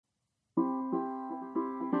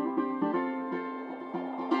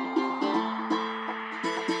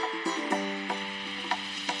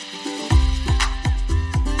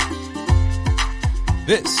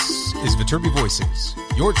This is Viterbi Voices,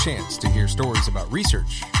 your chance to hear stories about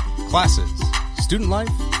research, classes, student life,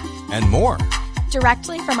 and more.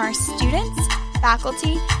 Directly from our students,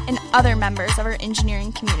 faculty, and other members of our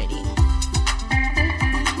engineering community.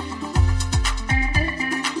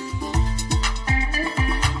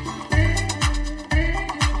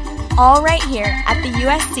 All right here at the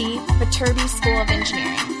USC Viterbi School of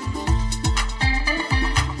Engineering.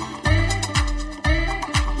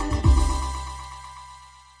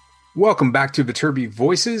 Welcome back to Viterbi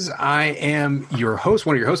Voices. I am your host,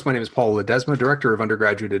 one of your hosts. My name is Paul Ledesma, Director of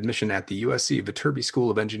Undergraduate Admission at the USC Viterbi School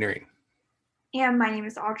of Engineering. And my name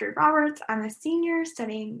is Audrey Roberts. I'm a senior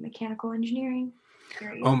studying mechanical engineering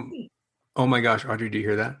here at USC. Oh my gosh, Audrey, do you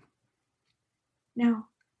hear that? No.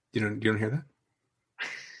 You don't hear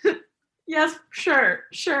that? Yes, sure,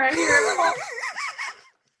 I hear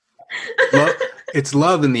it. It's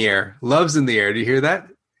love in the air. Love's in the air. Do you hear that?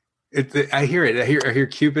 I hear it. I hear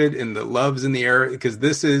Cupid and the love's in the air, because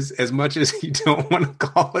this is, as much as you don't want to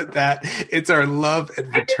call it that, it's our love at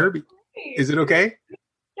Viterbi. Is it okay?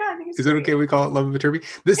 Yeah, I think it's Is it okay we call it Love at Viterbi?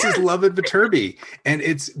 This is Love at Viterbi. And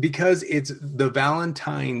it's because it's the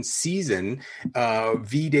Valentine's season,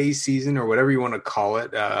 V-Day season, or whatever you want to call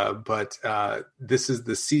it. But this is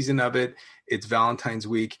the season of it. It's Valentine's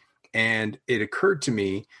week. And it occurred to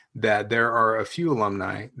me that there are a few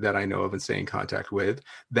alumni that I know of and stay in contact with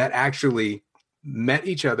that actually met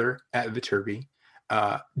each other at Viterbi,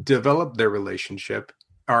 developed their relationship,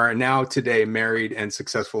 are now today married and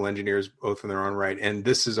successful engineers, both in their own right. And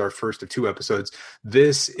this is our first of two episodes.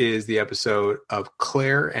 This is the episode of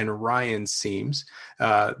Claire and Ryan Seams.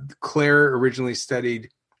 Claire originally studied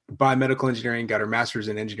biomedical engineering, got her master's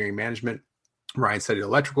in engineering management. Ryan studied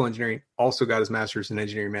electrical engineering, also got his master's in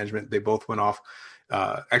engineering management. They both went off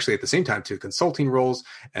actually at the same time to consulting roles.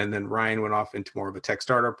 And then Ryan went off into more of a tech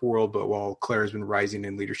startup world. But while Claire has been rising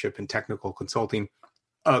in leadership and technical consulting,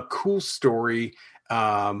 a cool story.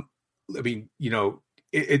 It's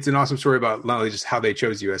an awesome story about not only just how they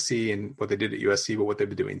chose USC and what they did at USC, but what they've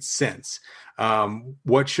been doing since.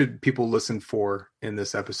 What should people listen for in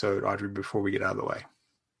this episode, Audrey, before we get out of the way?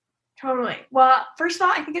 Totally. Well, first of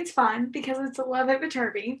all, I think it's fun because it's a love at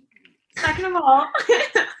Viterbi. Second of all,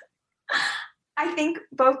 I think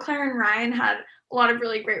both Claire and Ryan had a lot of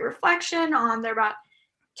really great reflection on their about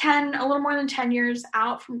a little more than 10 years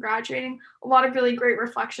out from graduating. A lot of really great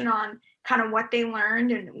reflection on kind of what they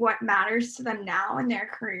learned and what matters to them now in their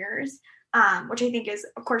careers, which I think is,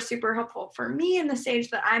 of course, super helpful for me in the stage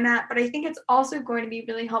that I'm at. But I think it's also going to be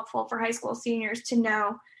really helpful for high school seniors to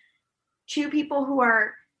know two people who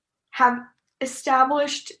have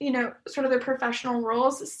established, sort of their professional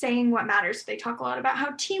roles, saying what matters. They talk a lot about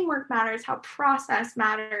how teamwork matters, how process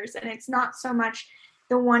matters, and it's not so much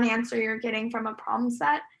the one answer you're getting from a problem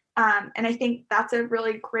set. And I think that's a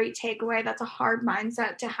really great takeaway. That's a hard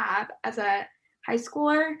mindset to have as a high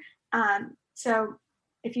schooler. So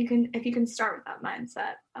if you can start with that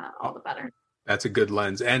mindset, all the better. That's a good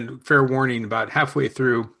lens. And fair warning, about halfway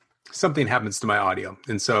through, something happens to my audio.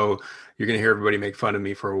 And so you're going to hear everybody make fun of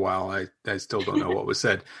me for a while. I still don't know what was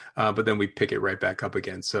said, but then we pick it right back up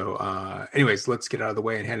again. So anyways, let's get out of the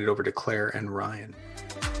way and hand it over to Claire and Ryan.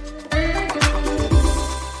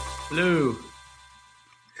 Hello.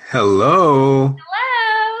 Hello.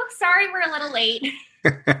 Hello. Sorry we're a little late.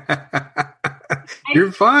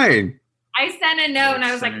 You're fine. I sent a note and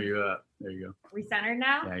I was like, center you up. There you go. Are we centered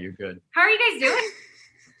now? Yeah, you're good. How are you guys doing?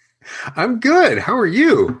 I'm good. How are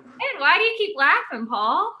you? Hey, why do you keep laughing,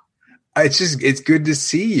 Paul? It's good to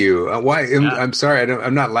see you. Why? I'm sorry.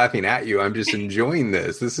 I'm not laughing at you. I'm just enjoying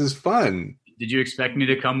this. This is fun. Did you expect me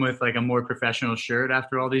to come with like a more professional shirt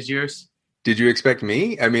after all these years? Did you expect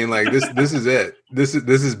me? I mean, like this is it. This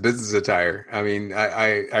is business attire. I mean,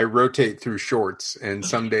 I rotate through shorts, and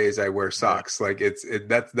some days I wear socks. Like that's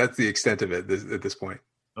the extent of it at this point.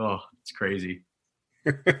 Oh, it's crazy.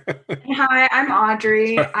 Hi, I'm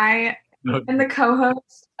Audrey. I am the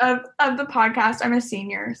co-host of the podcast. I'm a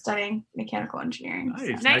senior studying mechanical engineering.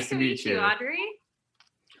 Nice to meet you, Audrey.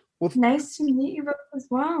 Well, nice to meet you both as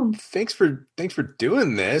well. Thanks for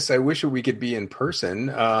doing this. I wish we could be in person.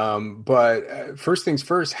 But first things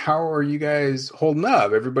first, how are you guys holding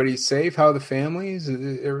up? Everybody safe? How are the families?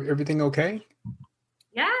 Is everything okay?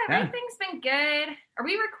 Yeah, everything's been good. Are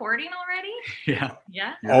we recording already? Yeah.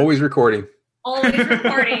 Yeah. Always recording. Always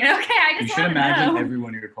recording. Okay, I just You should imagine every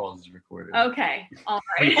one of your calls is recorded. Okay, all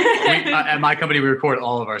right. At my company, we record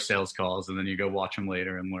all of our sales calls, and then you go watch them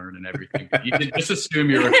later and learn and everything. You can just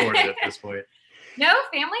assume you're recorded at this point. No,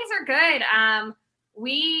 families are good.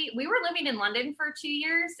 we were living in London for 2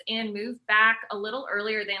 years and moved back a little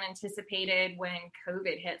earlier than anticipated when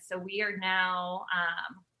COVID hit. So we are now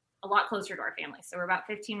a lot closer to our family. So we're about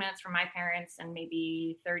 15 minutes from my parents and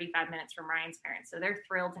maybe 35 minutes from Ryan's parents. So they're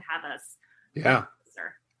thrilled to have us. Yeah.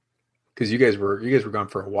 Closer. Because you guys were gone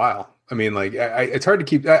for a while. I mean, like, it's hard to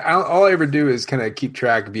keep. All I ever do is kind of keep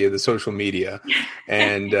track via the social media,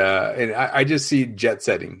 and I just see jet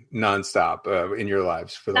setting nonstop in your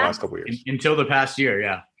lives for the last couple of years until the past year.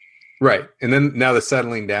 Yeah, right. And then now the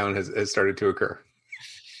settling down has started to occur.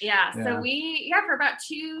 Yeah. So for about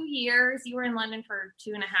 2 years, you were in London for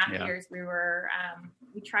 2.5 years. We were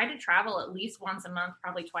we tried to travel at least once a month,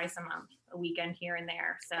 probably twice a month, a weekend here and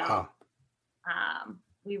there. So. Wow.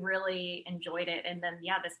 We really enjoyed it. And then,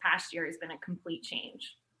 this past year has been a complete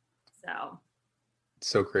change.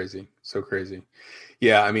 So crazy. So crazy.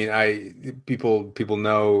 Yeah. I mean, people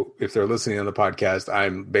know if they're listening on the podcast,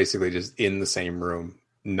 I'm basically just in the same room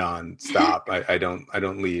nonstop. I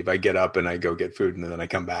don't leave. I get up and I go get food and then I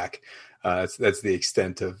come back. That's the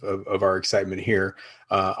extent of our excitement here.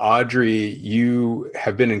 Audrey, you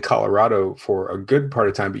have been in Colorado for a good part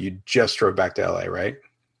of time, but you just drove back to LA, right?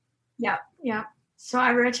 Yeah. So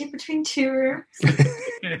I rotate between 2 rooms.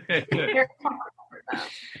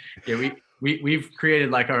 Yeah, we've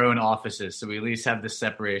created like our own offices, so we at least have this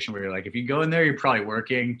separation where you're like, if you go in there, you're probably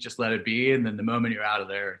working, just let it be, and then the moment you're out of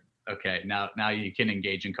there, okay, now you can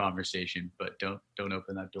engage in conversation, but don't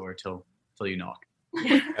open that door till you knock.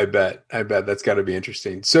 I bet that's got to be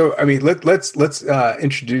interesting. So, I mean, let's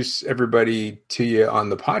introduce everybody to you on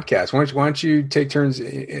the podcast. Why don't you take turns,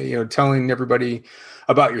 telling everybody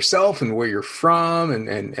about yourself and where you're from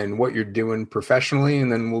and what you're doing professionally,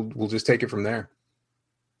 and then we'll just take it from there.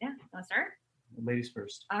 Yeah, want to start? Ladies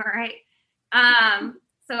first. All right.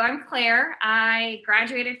 So I'm Claire. I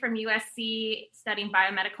graduated from USC studying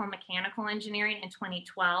biomedical and mechanical engineering in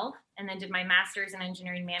 2012, and then did my master's in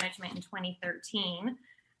engineering management in 2013.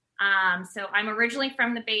 So I'm originally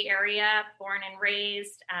from the Bay Area, born and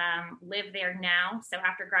raised, live there now. So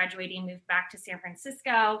after graduating, moved back to San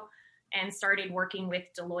Francisco and started working with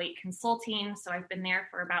Deloitte Consulting. So I've been there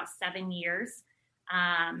for about 7 years.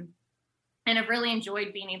 And I've really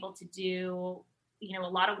enjoyed being able to do a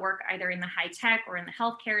lot of work either in the high tech or in the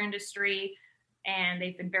healthcare industry. And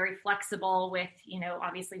they've been very flexible with,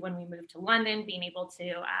 obviously when we moved to London, being able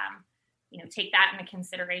to, take that into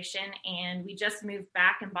consideration. And we just moved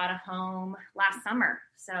back and bought a home last summer.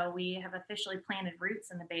 So we have officially planted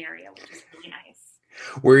roots in the Bay Area, which is really nice.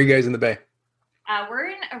 Where are you guys in the Bay? We're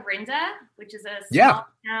in Orinda, which is a small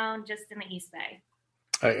town just in the East Bay.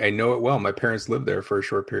 I know it well. My parents lived there for a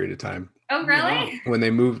short period of time. Oh, really? When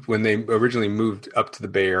they originally moved up to the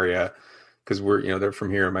Bay Area, because they're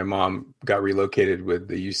from here. My mom got relocated with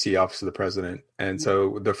the UC Office of the President, and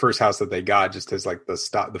so the first house that they got, just as like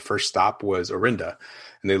the first stop was Orinda,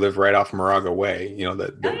 and they live right off Moraga Way.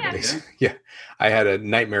 Yeah. I had a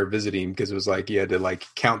nightmare visiting because it was like you had to like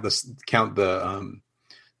count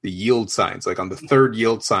the yield signs, like on the third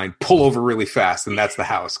yield sign, pull over really fast, and that's the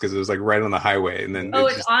house because it was like right on the highway. And then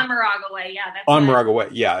it's on Moraga Way, yeah. That's on Moraga Way,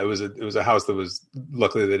 yeah. It was a house that was,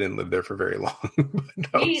 luckily they didn't live there for very long.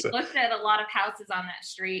 We looked at a lot of houses on that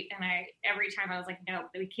street, and every time I was like, no,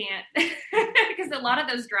 we can't, because a lot of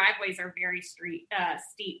those driveways are very steep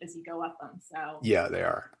as you go up them. So yeah, they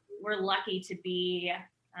are. We're lucky to be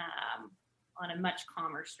on a much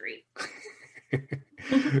calmer street.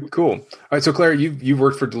 Cool. All right. So Claire, you've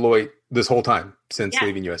worked for Deloitte this whole time since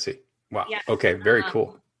leaving USC. Wow. Yeah. Okay. Very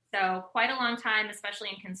cool. So quite a long time, especially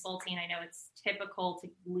in consulting. I know it's typical to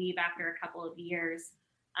leave after a couple of years.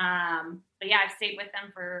 But yeah, I've stayed with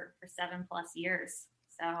them for 7+ years.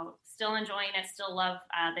 So still enjoying it. Still love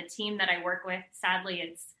the team that I work with. Sadly,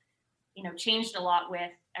 it's, changed a lot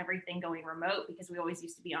with everything going remote because we always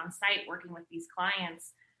used to be on site working with these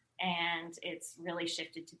clients. And it's really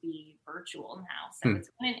shifted to be virtual now. So it's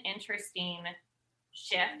been an interesting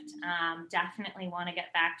shift. Definitely want to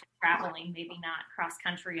get back to traveling, maybe not cross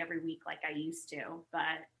country every week like I used to,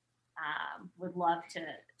 but would love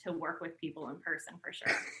to work with people in person for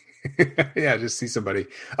sure. Yeah, just see somebody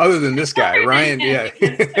other than this guy, Ryan. Yeah.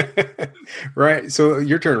 Right. So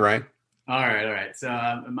your turn, Ryan. All right. So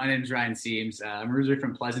my name is Ryan Seams. I'm originally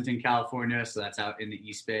from Pleasanton, California. So that's out in the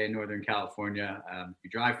East Bay, Northern California. If you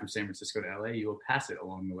drive from San Francisco to LA, you will pass it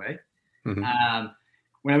along the way. Mm-hmm.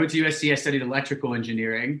 When I went to USC, I studied electrical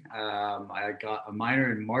engineering. I got a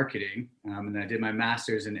minor in marketing, and then I did my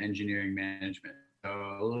master's in engineering management. So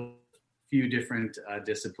a few different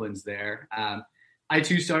disciplines there. I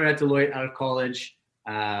too started at Deloitte out of college.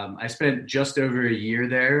 I spent just over a year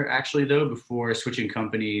there, actually, though, before switching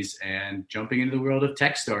companies and jumping into the world of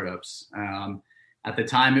tech startups. At the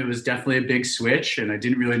time, it was definitely a big switch, and I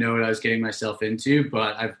didn't really know what I was getting myself into,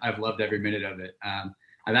 but I've loved every minute of it.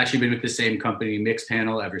 I've actually been with the same company,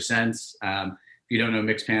 Mixpanel, ever since. If you don't know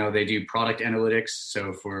Mixpanel, they do product analytics.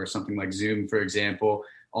 So for something like Zoom, for example,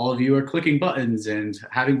 all of you are clicking buttons and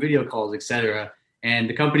having video calls, et cetera. And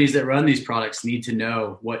the companies that run these products need to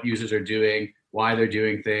know what users are doing, why they're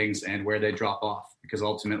doing things, and where they drop off, because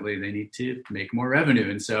ultimately they need to make more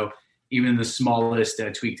revenue. And so even the smallest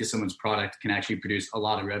tweak to someone's product can actually produce a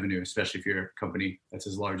lot of revenue, especially if you're a company that's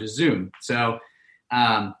as large as Zoom. So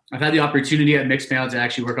I've had the opportunity at Mixpanel to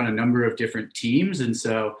actually work on a number of different teams. And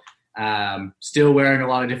so still wearing a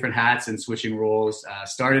lot of different hats and switching roles.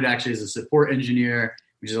 Started actually as a support engineer,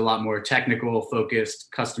 which is a lot more technical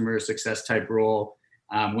focused customer success type role.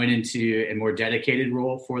 Went into a more dedicated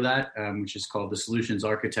role for that, which is called the solutions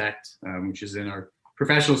architect, which is in our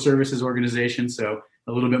professional services organization. So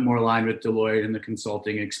a little bit more aligned with Deloitte and the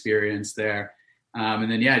consulting experience there.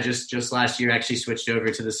 And then, just last year, actually switched over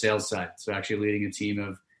to the sales side. So actually leading a team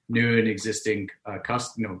of new and existing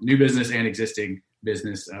new business and existing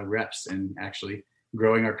business reps, and actually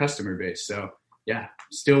growing our customer base. So yeah,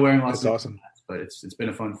 still wearing lots of awesome hats, but it's been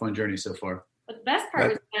a fun journey so far. But the best part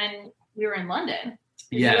was when we were in London.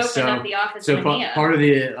 Yeah, you opened up the office. So part of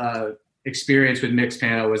the experience with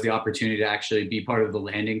Mixpanel was the opportunity to actually be part of the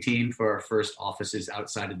landing team for our first offices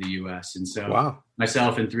outside of the U.S. And so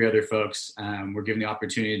myself and 3 other folks were given the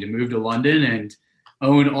opportunity to move to London and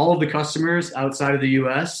own all of the customers outside of the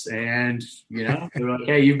U.S. And, they were like,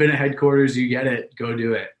 hey, you've been at headquarters, you get it, go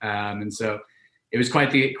do it. And so it was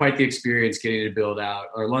quite the experience getting to build out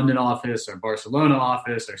our London office, our Barcelona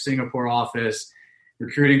office, our Singapore office,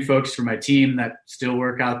 recruiting folks for my team that still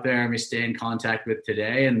work out there and we stay in contact with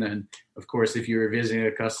today. And then, of course, if you were visiting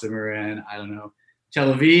a customer in,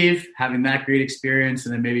 Tel Aviv, having that great experience,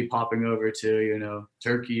 and then maybe popping over to,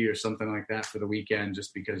 Turkey or something like that for the weekend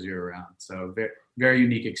just because you're around. So very, very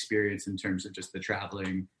unique experience in terms of just the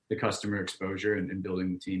traveling, the customer exposure, and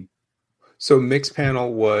building the team. So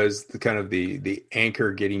Mixpanel was the kind of the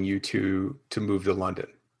anchor getting you to move to London.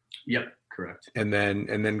 Yep, correct. And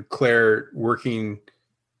then Claire working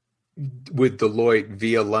with Deloitte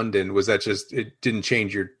via London, was that just, did it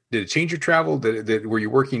change your travel? Were you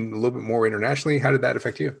working a little bit more internationally? How did that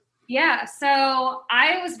affect you? Yeah, so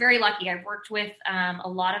I was very lucky. I've worked with a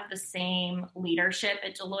lot of the same leadership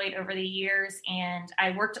at Deloitte over the years, and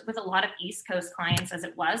I worked with a lot of East Coast clients as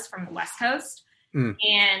it was from the West Coast.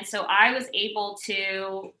 And so I was able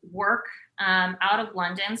to work out of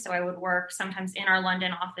London. So I would work sometimes in our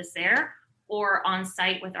London office there or on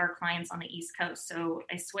site with our clients on the East Coast. So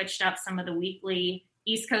I switched up some of the weekly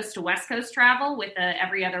East Coast to West Coast travel with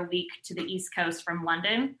every other week to the East Coast from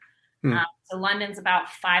London. So London's about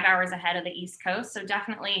 5 hours ahead of the East Coast. So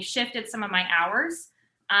definitely shifted some of my hours.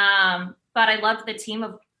 But I loved the team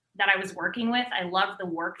that I was working with. I loved the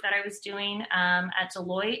work that I was doing at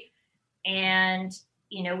Deloitte. And,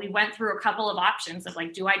 we went through a couple of options of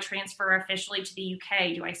do I transfer officially to the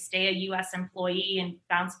UK? Do I stay a US employee and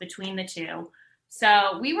bounce between the two?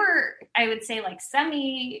 So we were, I would say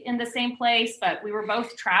semi in the same place, but we were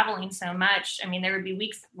both traveling so much. I mean, there would be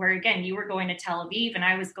weeks where, again, you were going to Tel Aviv and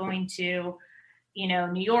I was going to,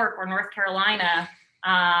 New York or North Carolina.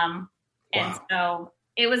 And so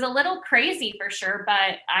it was a little crazy for sure,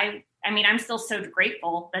 but I'm still so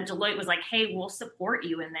grateful that Deloitte was like, hey, we'll support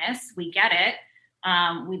you in this. We get it.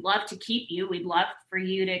 We'd love to keep you. We'd love for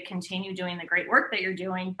you to continue doing the great work that you're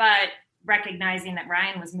doing, but recognizing that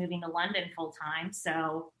Ryan was moving to London full time.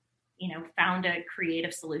 So, found a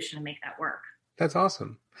creative solution to make that work. That's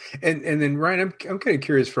awesome. And then Ryan, I'm kind of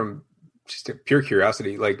curious from just a pure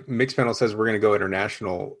curiosity, Mixpanel says we're going to go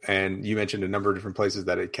international. And you mentioned a number of different places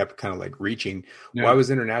that it kept kind of reaching. Yeah. Why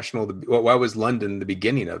was international? Why was London the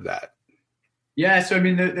beginning of that? Yeah. So,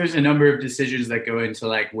 there's a number of decisions that go into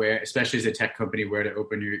where, especially as a tech company, where to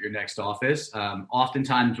open your next office.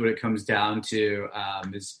 Oftentimes what it comes down to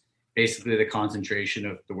is basically the concentration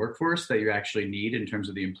of the workforce that you actually need in terms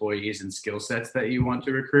of the employees and skill sets that you want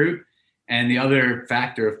to recruit. And the other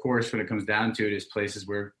factor, of course, when it comes down to it, is places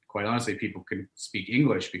where, quite honestly, people can speak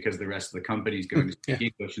English because the rest of the company is going to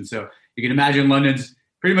speak English. And so you can imagine London's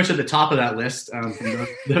pretty much at the top of that list from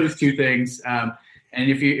those two things. And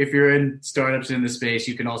if you're in startups in the space,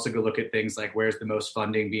 you can also go look at things like where's the most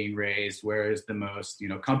funding being raised, where is the most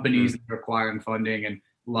companies that are acquiring funding, and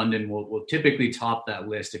London will typically top that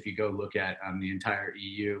list. If you go look at the entire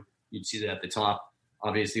EU, you'd see that at the top.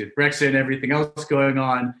 Obviously, with Brexit and everything else going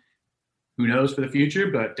on, who knows for the future,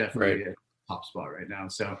 but definitely a top spot right now.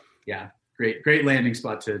 So yeah, great landing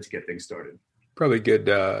spot to get things started. Probably good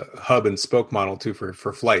hub and spoke model too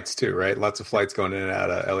for flights too, right? Lots of flights going in and out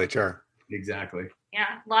of LHR. Exactly.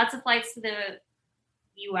 Yeah, lots of flights to the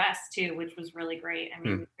U.S. too, which was really great. I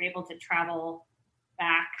mean, we were able to travel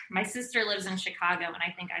back. My sister lives in Chicago, and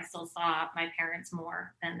I think I still saw my parents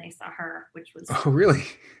more than they saw her, which was really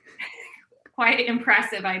quite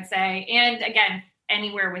impressive, I'd say. And again,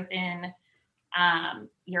 anywhere within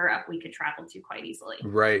Europe, we could travel to quite easily.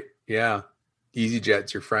 Right. Yeah.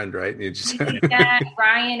 EasyJet's your friend, right? You just... EasyJet,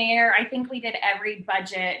 Ryanair. I think we did every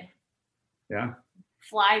budget. Yeah.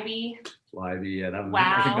 Flybe. Yeah, that one.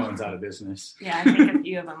 Wow. I think that one's out of business. Yeah, I think a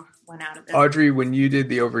few of them went out of business. Audrey, when you did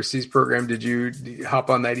the overseas program, did you hop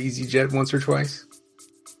on that EasyJet once or twice?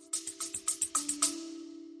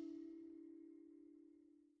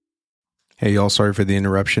 Hey, y'all, sorry for the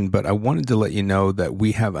interruption, but I wanted to let you know that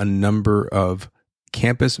we have a number of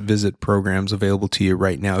campus visit programs available to you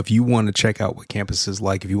right now. If you want to check out what campus is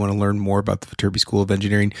like, if you want to learn more about the Viterbi School of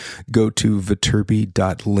Engineering, go to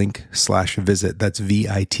viterbi.link/visit. That's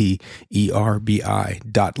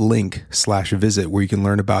VITERBI.link/visit, where you can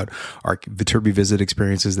learn about our Viterbi visit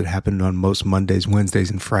experiences that happen on most Mondays, Wednesdays,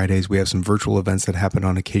 and Fridays. We have some virtual events that happen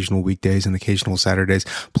on occasional weekdays and occasional Saturdays.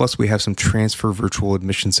 Plus, we have some transfer virtual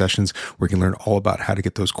admission sessions where you can learn all about how to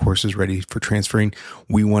get those courses ready for transferring.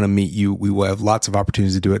 We want to meet you. We will have lots of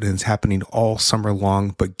opportunities to do it, and it's happening all summer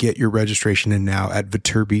long, but get your registration in now at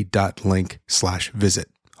viterbi.link/visit.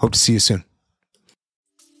 Hope to see you soon.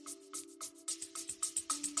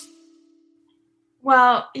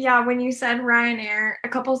 Well, yeah, when you said Ryanair, a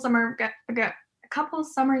couple summers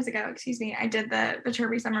ago, excuse me, I did the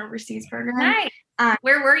Viterbi Summer Overseas program. Nice.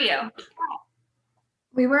 Where were you?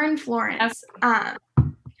 We were in Florence.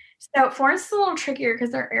 So Florence is a little trickier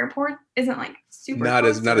because their airport isn't like super not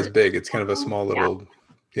as big. It's kind of a small little,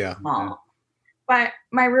 small. But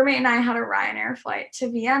my roommate and I had a Ryanair flight to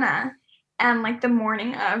Vienna, and like the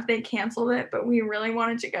morning of, they canceled it, but we really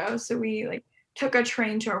wanted to go, so we like took a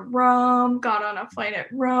train to Rome, got on a flight at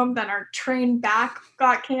Rome, then our train back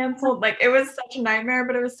got canceled. Like, it was such a nightmare,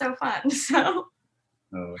 but it was so fun. So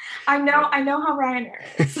I know how Ryanair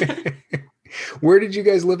is. Where did you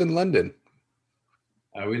guys live in London?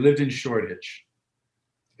 We lived in Shoreditch.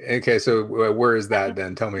 Okay, so where is that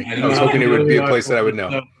then? Tell me. I was hoping it would be a place that I would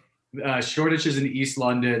know. Shoreditch is in East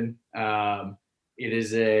London. It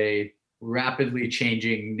is a rapidly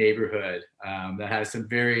changing neighborhood that has some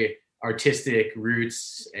very artistic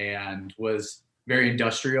roots and was very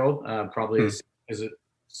industrial, probably as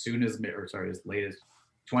late as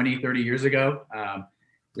 20, 30 years ago.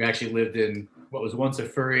 We actually lived in what was once a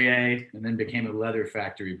furrier and then became a leather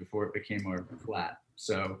factory before it became our flat.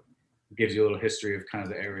 So it gives you a little history of kind of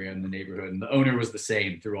the area and the neighborhood. And the owner was the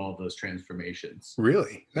same through all of those transformations.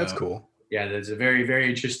 Really? That's cool. Yeah, there's a very, very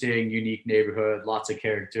interesting, unique neighborhood, lots of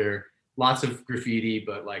character, lots of graffiti,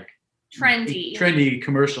 but like trendy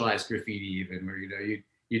commercialized graffiti even, where,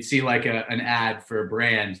 you'd see like an ad for a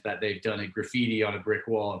brand that they've done a graffiti on a brick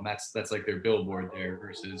wall, and that's like their billboard there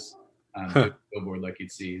versus billboard like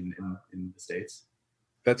you'd see in the States.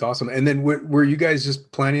 That's awesome. And then were you guys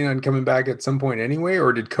just planning on coming back at some point anyway,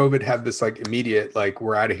 or did COVID have this like immediate, like,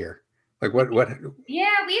 we're out of here? Like what?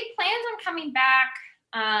 Yeah, we had plans on coming back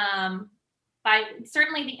by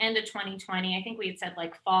certainly the end of 2020. I think we had said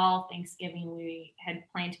like fall, Thanksgiving, we had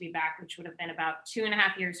planned to be back, which would have been about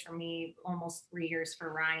 2.5 years for me, almost 3 years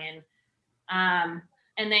for Ryan. And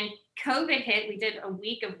then COVID hit. We did a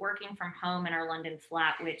week of working from home in our London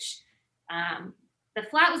flat, which the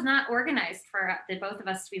flat was not organized for the both of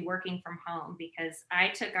us to be working from home, because I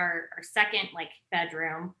took our second like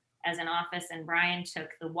bedroom as an office, and Brian took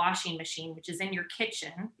the washing machine, which is in your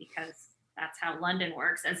kitchen, because that's how London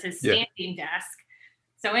works, as his standing desk.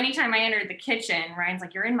 So anytime I entered the kitchen, Ryan's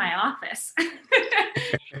like, "You're in my office."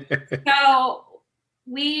 So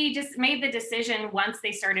we just made the decision once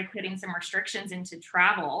they started putting some restrictions into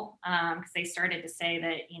travel, because they started to say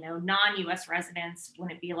that, non-US residents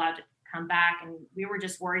wouldn't be allowed to come back. And we were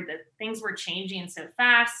just worried that things were changing so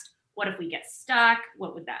fast. What if we get stuck?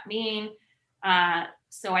 What would that mean?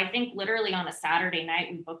 So I think literally on a Saturday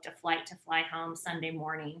night, we booked a flight to fly home Sunday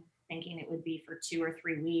morning, thinking it would be for 2 or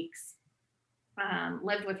 3 weeks.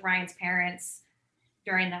 Lived with Ryan's parents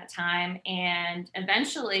during that time, and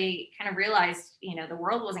eventually kind of realized, the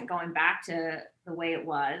world wasn't going back to the way it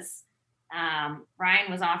was.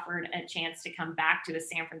 Ryan was offered a chance to come back to his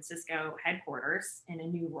San Francisco headquarters in a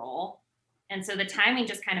new role. And so the timing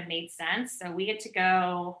just kind of made sense. So we did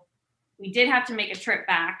have to make a trip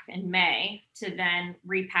back in May to then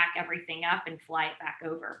repack everything up and fly it back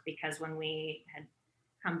over, because when we had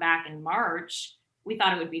come back in March, we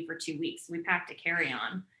thought it would be for 2 weeks. We packed a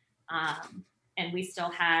carry-on, and we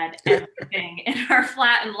still had everything in our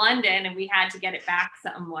flat in London, and we had to get it back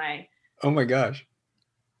some way. Oh my gosh.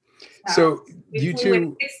 So we you flew two,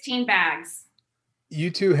 with 16 bags. you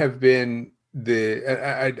two have been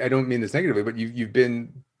I don't mean this negatively, but you've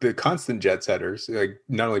been the constant jet setters, like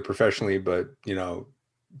not only professionally, but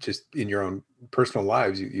just in your own personal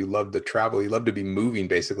lives. You love the travel, you love to be moving.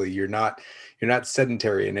 Basically, you're not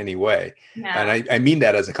sedentary in any way, and I mean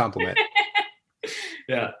that as a compliment.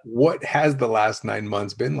 Yeah. What has the last 9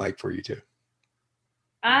 months been like for you two?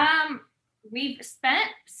 We've spent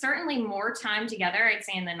certainly more time together, I'd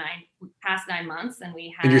say, in the past 9 months than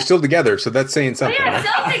we have. And you're still together, so that's saying something. Oh, yeah, right?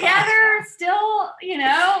 Still together,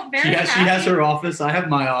 still, very happy. She has her office. I have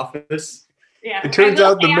my office. Yeah. It turns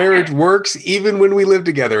out the marriage works even when we live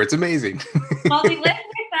together. It's amazing. Well, we've lived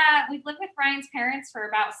with Ryan's parents for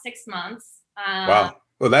about 6 months. Wow.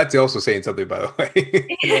 Well, that's also saying something, by the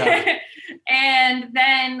way. Yeah. And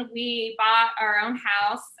then we bought our own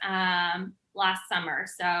house last summer.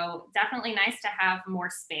 So definitely nice to have more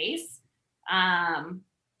space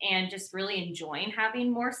and just really enjoying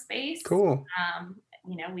having more space. Cool.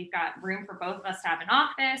 We've got room for both of us to have an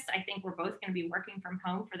office. I think we're both going to be working from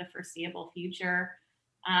home for the foreseeable future.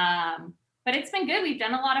 But it's been good. We've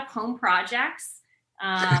done a lot of home projects,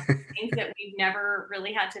 things that we've never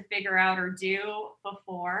really had to figure out or do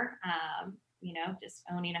before, just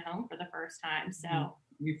owning a home for the first time. So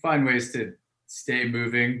we find ways to stay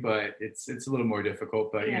moving, but it's a little more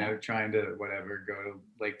difficult, but trying to go to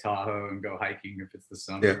Lake Tahoe and go hiking if it's the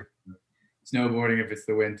summer, snowboarding if it's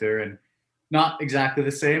the winter, and not exactly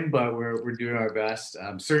the same, but we're doing our best.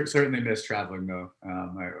 Certainly miss traveling though.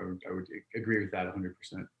 I would agree with that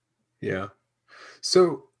 100%. Yeah.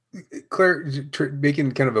 So Claire,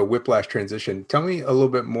 making kind of a whiplash transition, tell me a little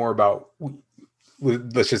bit more about,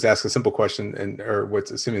 let's just ask a simple question or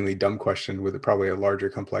what's a seemingly dumb question with probably a larger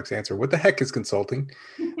complex answer. What the heck is consulting?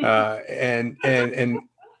 And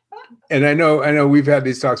I know we've had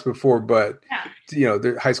these talks before, but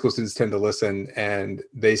the high school students tend to listen and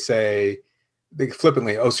they say, they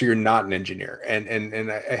flippantly, oh, so you're not an engineer. And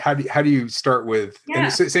how do you start with,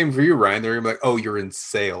 and same for you, Ryan, they're gonna be like, oh, you're in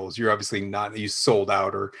sales. You're obviously not, you sold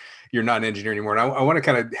out, or you're not an engineer anymore. And I want to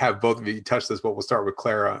kind of have both of you touch this, but we'll start with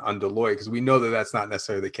Claire on Deloitte, because we know that that's not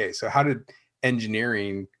necessarily the case. So how did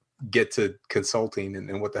engineering get to consulting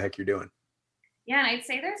and what the heck you're doing? Yeah, and I'd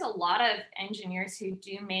say there's a lot of engineers who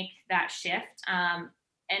do make that shift. And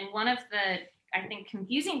one of the, I think,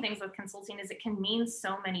 confusing things with consulting is it can mean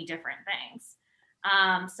so many different things.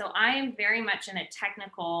 So I am very much in a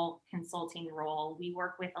technical consulting role. We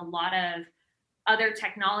work with a lot of other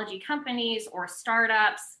technology companies or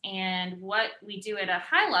startups, and what we do at a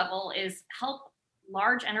high level is help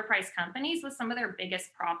large enterprise companies with some of their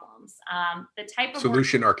biggest problems. The type of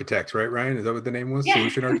solution architects, right, Ryan? Is that what the name was? Yeah.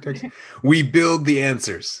 Solution architects. We build the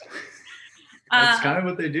answers. That's kind of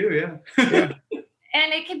what they do, yeah.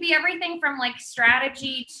 And it can be everything from like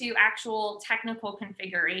strategy to actual technical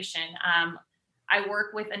configuration. I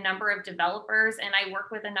work with a number of developers and I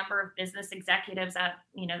work with a number of business executives at,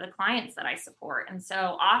 the clients that I support. And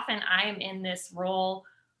so often I am in this role,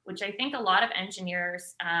 which I think a lot of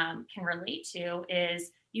engineers can relate to,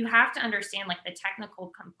 is you have to understand like the technical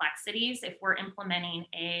complexities if we're implementing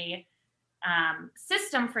a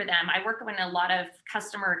system for them. I work in a lot of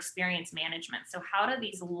customer experience management. So how do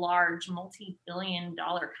these large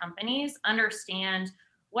multi-billion-dollar companies understand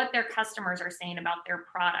what their customers are saying about their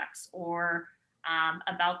products, or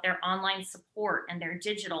about their online support and their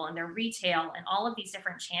digital and their retail and all of these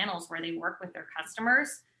different channels where they work with their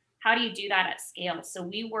customers? How do you do that at scale? So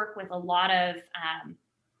we work with a lot of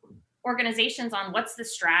organizations on what's the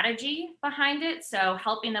strategy behind it. So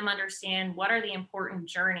helping them understand what are the important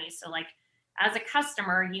journeys. So like as a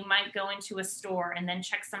customer, you might go into a store and then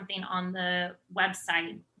check something on the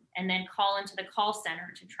website and then call into the call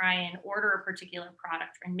center to try and order a particular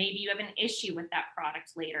product. And maybe you have an issue with that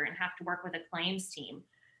product later and have to work with a claims team.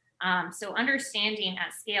 So understanding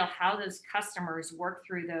at scale how those customers work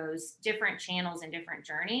through those different channels and different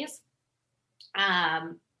journeys.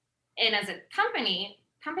 And as a company,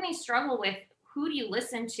 companies struggle with who do you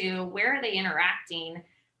listen to? Where are they interacting?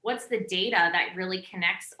 What's the data that really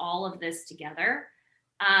connects all of this together?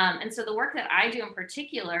 And so the work that I do in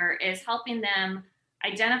particular is helping them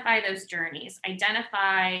identify those journeys,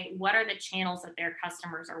 identify what are the channels that their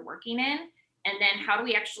customers are working in, and then how do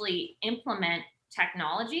we actually implement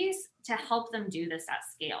technologies to help them do this at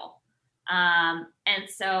scale. And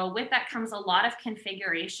so with that comes a lot of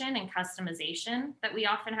configuration and customization that we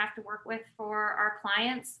often have to work with for our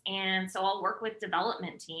clients. And so I'll work with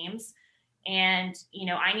development teams, and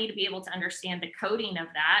I need to be able to understand the coding of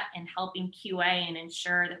that and helping QA and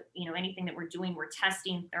ensure that anything that we're doing, we're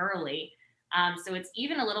testing thoroughly. So it's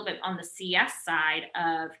even a little bit on the CS side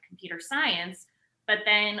of computer science, But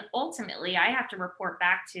then ultimately, I have to report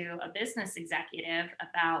back to a business executive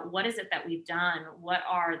about what is it that we've done, what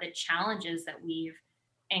are the challenges that we've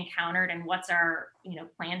encountered, and what's our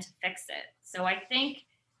plan to fix it. So I think at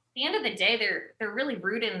the end of the day, they're really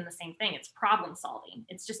rooted in the same thing. It's problem solving.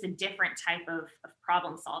 It's just a different type of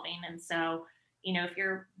problem solving. And so, if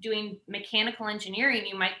you're doing mechanical engineering,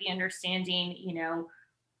 you might be understanding,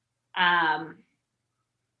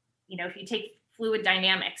 if you take fluid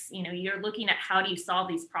dynamics, you're looking at how do you solve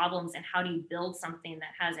these problems and how do you build something that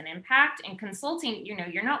has an impact. In consulting,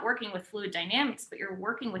 you're not working with fluid dynamics, but you're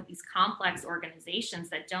working with these complex organizations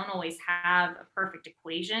that don't always have a perfect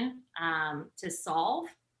equation to solve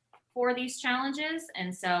for these challenges.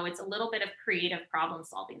 And so it's a little bit of creative problem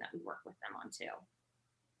solving that we work with them on too.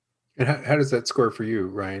 And how does that score for you,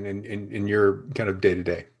 Ryan, in your kind of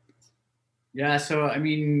day-to-day? Yeah, so I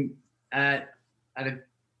mean, at a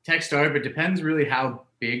tech startup, it depends really how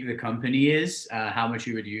big the company is, how much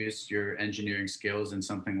you would use your engineering skills in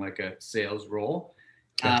something like a sales role.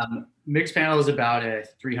 Okay. Mixpanel is about a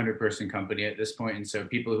 300-person company at this point, and so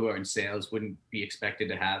people who are in sales wouldn't be expected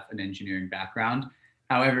to have an engineering background.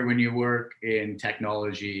 However, when you work in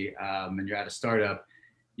technology and you're at a startup,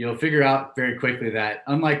 you'll figure out very quickly that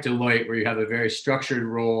unlike Deloitte, where you have a very structured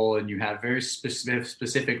role and you have very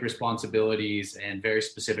specific responsibilities and very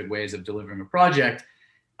specific ways of delivering a project,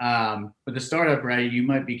 with a startup, right, you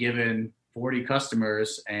might be given 40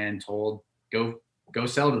 customers and told, go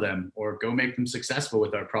sell to them or go make them successful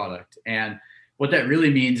with our product. And what that really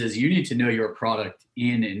means is you need to know your product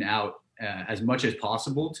in and out as much as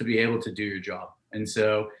possible to be able to do your job. And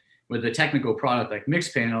so with a technical product like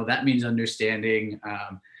Mixpanel, that means understanding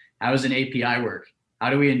how does an API work? How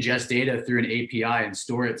do we ingest data through an API and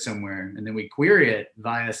store it somewhere? And then we query it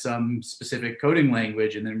via some specific coding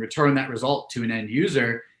language and then return that result to an end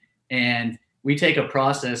user. And we take a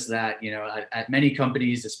process that, at many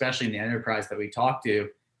companies, especially in the enterprise that we talk to,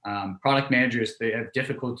 product managers, they have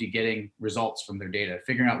difficulty getting results from their data,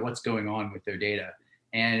 figuring out what's going on with their data.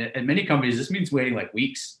 And at many companies, this means waiting like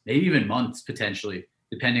weeks, maybe even months potentially,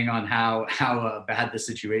 depending on how bad the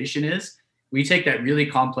situation is. We take that really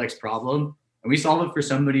complex problem and we solve it for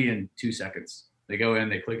somebody in 2 seconds. They go in,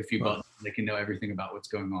 they click a few buttons, and they can know everything about what's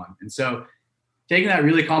going on. And so taking that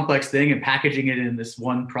really complex thing and packaging it in this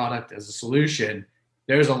one product as a solution,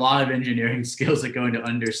 there's a lot of engineering skills that go into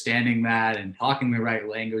understanding that and talking the right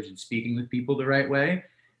language and speaking with people the right way.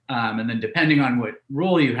 And then depending on what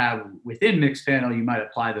role you have within Mixpanel, you might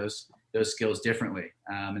apply those skills differently.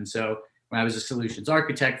 And so when I was a solutions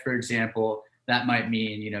architect, for example, that might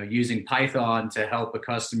mean, using Python to help a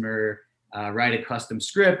customer write a custom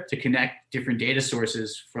script to connect different data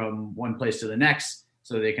sources from one place to the next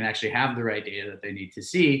so they can actually have the right data that they need to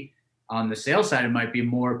see. On the sales side, it might be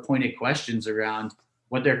more pointed questions around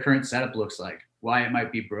what their current setup looks like, why it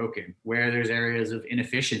might be broken, where there's areas of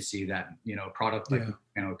inefficiency that, a product like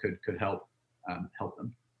could help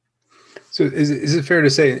them. So is it fair to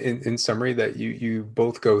say in summary that you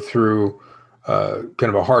both go through kind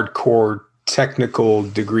of a hardcore technical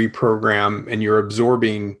degree program and you're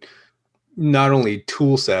absorbing not only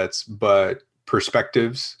tool sets, but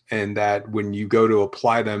perspectives, and that when you go to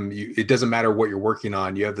apply them, it doesn't matter what you're working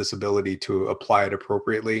on, you have this ability to apply it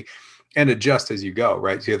appropriately and adjust as you go,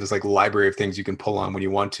 right? So you have this like library of things you can pull on when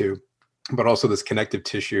you want to, but also this connective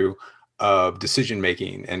tissue of decision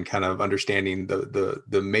making and kind of understanding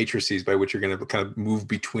the matrices by which you're going to kind of move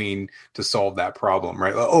between to solve that problem,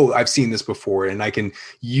 right? Oh, I've seen this before and I can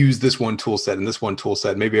use this one tool set and this one tool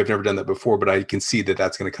set. Maybe I've never done that before, but I can see that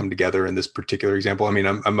that's going to come together in this particular example. I mean,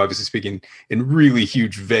 I'm obviously speaking in really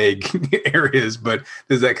huge, vague areas, but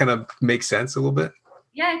does that kind of make sense a little bit?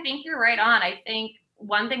 Yeah, I think you're right on. I think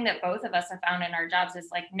one thing that both of us have found in our jobs is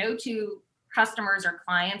like no two customers or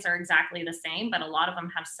clients are exactly the same, but a lot of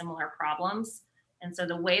them have similar problems. And so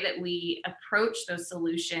the way that we approach those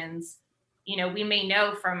solutions, we may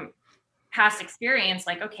know from past experience,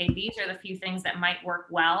 like, okay, these are the few things that might work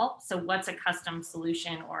well. So what's a custom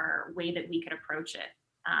solution or way that we could approach it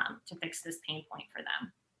to fix this pain point for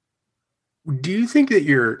them? Do you think that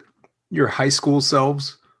your high school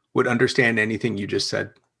selves would understand anything you just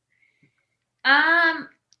said?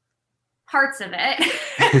 Parts of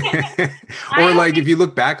it. Or like, if you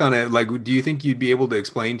look back on it, like, do you think you'd be able to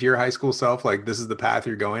explain to your high school self, like, this is the path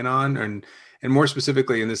you're going on? And more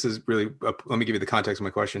specifically, and this is really, let me give you the context of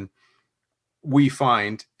my question. We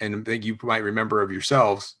find, and I think you might remember of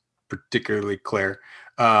yourselves, particularly Claire,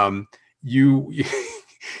 you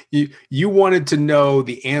wanted to know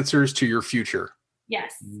the answers to your future.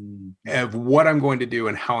 Yes. Of what I'm going to do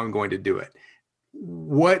and how I'm going to do it.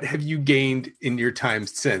 what have you gained in your time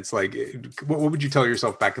since? Like, what would you tell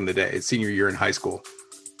yourself back in the day, senior year in high school?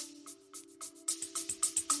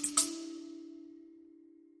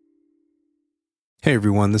 Hey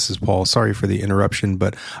everyone, this is Paul. Sorry for the interruption,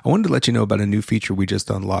 but I wanted to let you know about a new feature we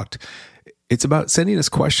just unlocked. It's about sending us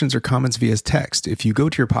questions or comments via text. If you go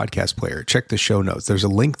to your podcast player, check the show notes. There's a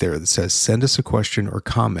link there that says send us a question or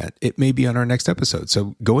comment. It may be on our next episode.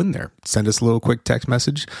 So go in there, send us a little quick text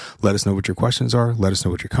message. Let us know what your questions are. Let us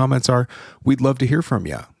know what your comments are. We'd love to hear from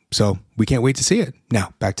you. So we can't wait to see it.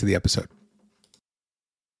 Now back to the episode.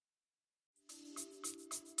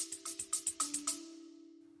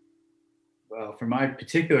 Well, for my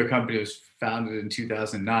particular company, it was founded in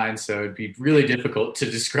 2009, so it'd be really difficult to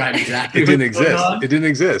describe exactly. It didn't exist. It didn't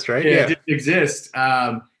exist, right? Yeah, it didn't exist.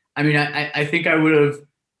 I mean, I think I would have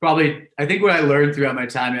probably. I think what I learned throughout my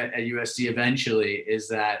time at USC eventually is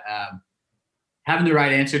that having the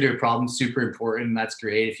right answer to a problem is super important. And that's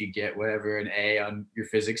great if you get whatever an A on your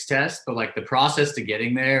physics test, but like the process to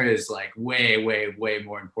getting there is like way, way, way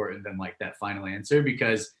more important than like that final answer,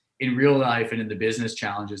 because in real life and in the business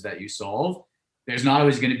challenges that you solve, there's not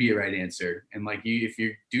always going to be a right answer. And like if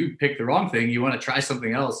you do pick the wrong thing, you want to try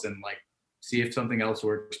something else and like see if something else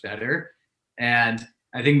works better. And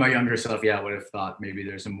I think my younger self, would have thought maybe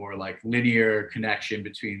there's a more like linear connection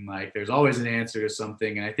between like, there's always an answer to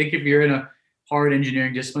something. And I think if you're in a hard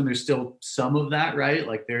engineering discipline, there's still some of that, right?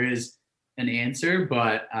 Like there is an answer,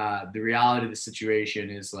 but the reality of the situation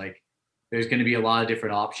is like, there's going to be a lot of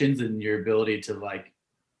different options, and your ability to like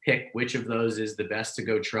pick which of those is the best to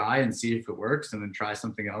go try and see if it works, and then try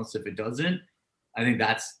something else if it doesn't. I think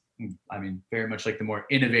that's, very much like the more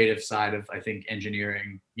innovative side of, I think,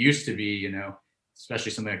 engineering used to be,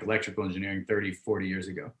 especially something like electrical engineering 30, 40 years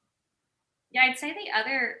ago. Yeah, I'd say the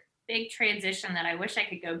other big transition that I wish I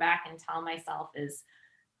could go back and tell myself is,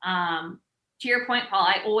 to your point, Paul,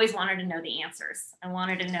 I always wanted to know the answers. I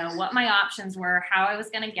wanted to know what my options were, how I was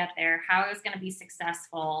going to get there, how I was going to be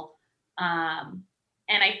successful.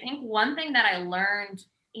 And I think one thing that I learned,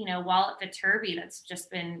 while at Viterbi that's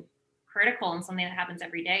just been critical and something that happens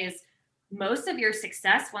every day is most of your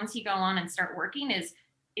success once you go on and start working is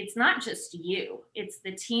it's not just you. It's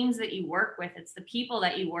the teams that you work with. It's the people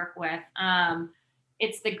that you work with.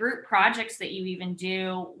 It's the group projects that you even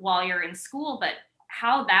do while you're in school, but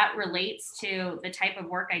how that relates to the type of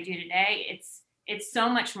work I do today, it's so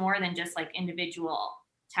much more than just like individual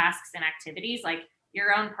tasks and activities. Like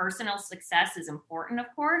your own personal success is important, of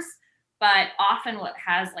course, but often what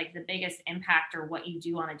has like the biggest impact or what you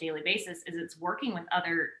do on a daily basis is it's working with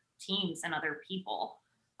other teams and other people.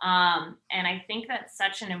 And I think that's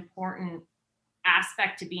such an important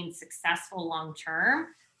aspect to being successful long-term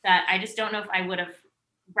that I just don't know if I would have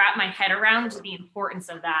wrapped my head around the importance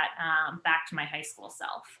of that back to my high school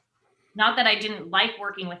self. Not that I didn't like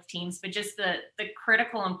working with teams, but just the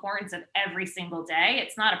critical importance of every single day.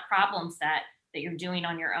 It's not a problem set that you're doing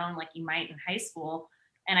on your own like you might in high school.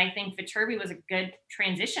 And I think Viterbi was a good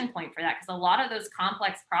transition point for that, because a lot of those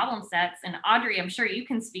complex problem sets, and Audrey, I'm sure you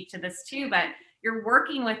can speak to this too, but you're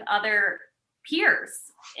working with other peers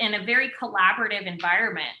in a very collaborative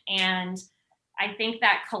environment. And I think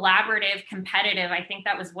that collaborative, competitive, I think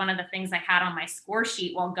that was one of the things I had on my score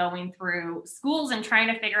sheet while going through schools and trying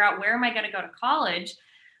to figure out where am I going to go to college.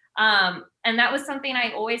 And that was something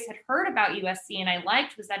I always had heard about USC and I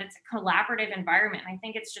liked, was that it's a collaborative environment. And I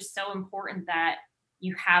think it's just so important that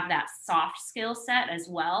you have that soft skill set as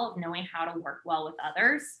well of knowing how to work well with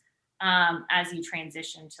others as you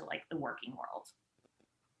transition to like the working world.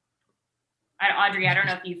 Audrey, I don't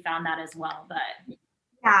know if you found that as well, but.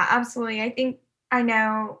 Yeah, absolutely. I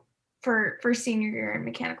know for senior year in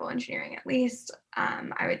mechanical engineering, at least,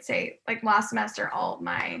 I would say like last semester, all of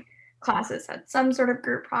my classes had some sort of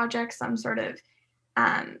group project, some sort of,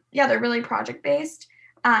 they're really project based.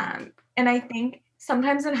 And I think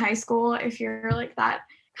sometimes in high school, if you're like that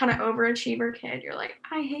kind of overachiever kid, you're like,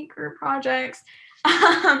 I hate group projects.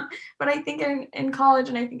 But I think in college,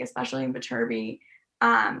 and I think especially in Viterbi,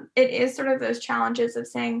 it is sort of those challenges of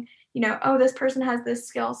saying, this person has this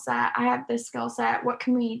skill set, I have this skill set, what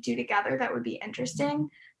can we do together that would be interesting?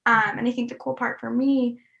 And I think the cool part for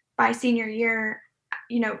me by senior year,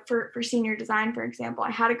 for senior design, for example,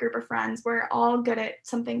 I had a group of friends. We're all good at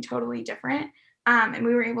something totally different. And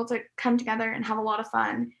we were able to come together and have a lot of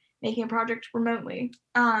fun making a project remotely.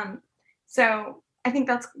 So I think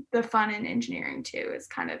that's the fun in engineering too, is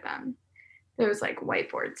kind of those like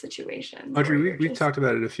whiteboard situations. Audrey, we've talked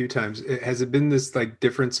about it a few times. Has it been this like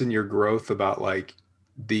difference in your growth about like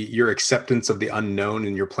your acceptance of the unknown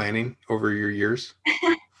in your planning over your years?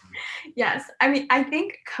 Yes. I mean, I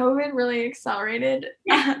think COVID really accelerated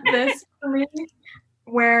this for me,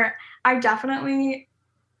 where I definitely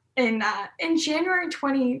in January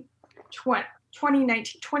 2020,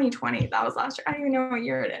 that was last year. I don't even know what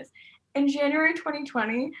year it is. In January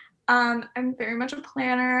 2020, I'm very much a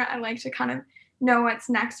planner. I like to kind of know what's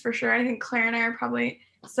next for sure. I think Claire and I are probably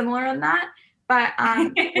similar in that. But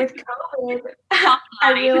with COVID,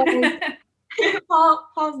 I realized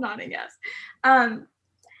Paul's nodding, yes.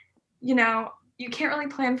 You know, you can't really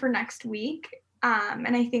plan for next week.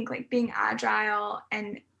 And I think like being agile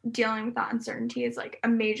and dealing with that uncertainty is like a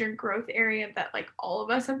major growth area that like all of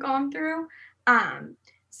us have gone through.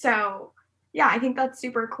 So yeah, I think that's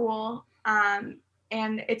super cool. And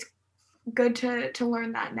it's good to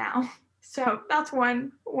learn that now. So that's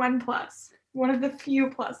one plus, one of the few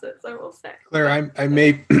pluses I will say. Claire, I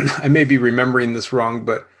may be remembering this wrong,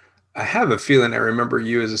 but I have a feeling I remember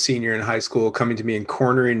you as a senior in high school coming to me and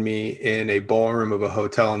cornering me in a ballroom of a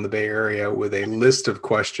hotel in the Bay Area with a list of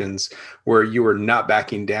questions where you were not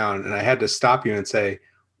backing down. And I had to stop you and say,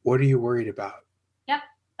 what are you worried about? Yep,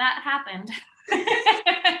 that happened.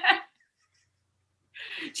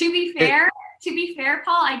 To be fair,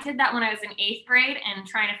 Paul, I did that when I was in 8th grade and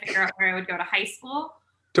trying to figure out where I would go to high school.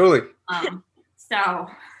 Totally. So.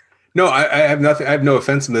 No, I have nothing. I have no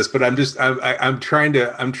offense in this, but I'm trying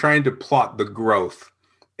to plot the growth.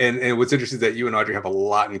 And what's interesting is that you and Audrey have a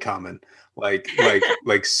lot in common, like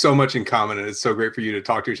so much in common, and it's so great for you to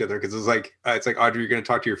talk to each other because it's like Audrey, you're going to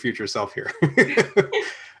talk to your future self here.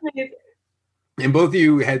 And both of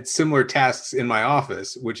you had similar tasks in my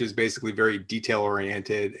office, which is basically very detail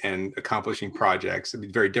oriented and accomplishing projects. I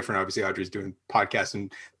mean, very different. Obviously, Audrey's doing podcasts,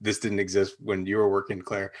 and this didn't exist when you were working,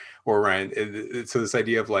 Claire or Ryan. So this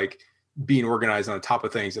idea of like being organized on top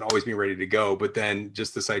of things and always being ready to go, but then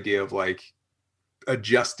just this idea of like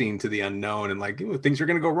adjusting to the unknown and like things are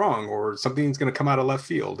going to go wrong or something's going to come out of left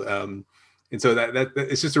field. And so that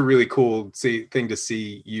it's just a really cool thing to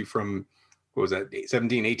see you from. What was that,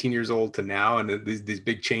 17, 18 years old to now, and these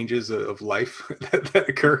big changes of life that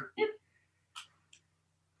occur?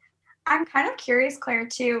 I'm kind of curious, Claire,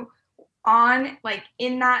 too, on like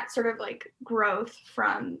in that sort of like growth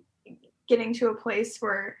from getting to a place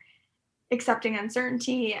where accepting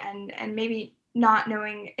uncertainty and maybe not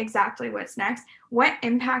knowing exactly what's next. What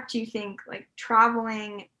impact do you think like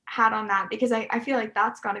traveling had on that? Because I feel like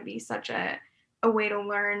that's got to be such a way to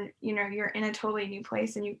learn. You know, you're in a totally new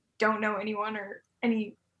place and you don't know anyone or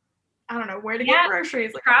I don't know where to get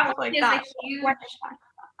groceries, like stuff like that. Huge,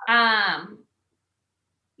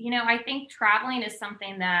 you know, I think traveling is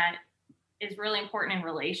something that is really important in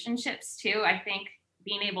relationships too. I think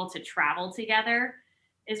being able to travel together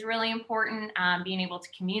is really important. Being able to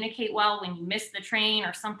communicate well when you miss the train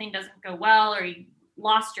or something doesn't go well or you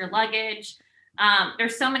lost your luggage.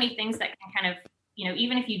 There's so many things that can kind of, you know,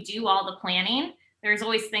 even if you do all the planning, there's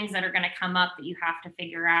always things that are going to come up that you have to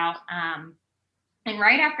figure out. And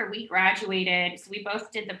right after we graduated, so we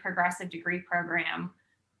both did the progressive degree program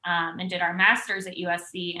and did our master's at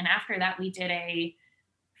USC. And after that, we did a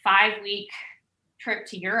 5-week trip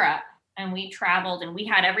to Europe and we traveled and we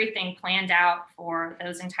had everything planned out for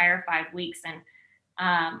those entire 5 weeks. And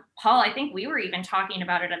Paul, I think we were even talking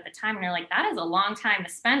about it at the time and they're like, that is a long time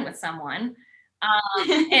to spend with someone.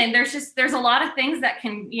 And there's a lot of things that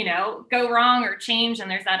can, you know, go wrong or change. And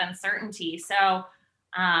there's that uncertainty. So,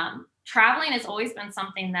 traveling has always been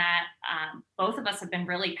something that, both of us have been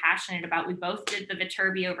really passionate about. We both did the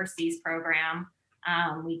Viterbi overseas program.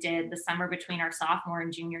 We did the summer between our sophomore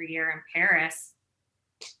and junior year in Paris.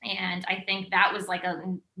 And I think that was like a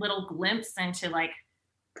little glimpse into like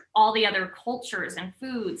all the other cultures and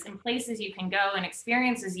foods and places you can go and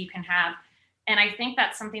experiences you can have. And I think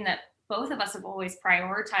that's something that both of us have always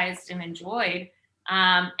prioritized and enjoyed.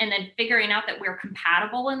 And then figuring out that we're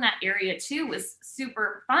compatible in that area too was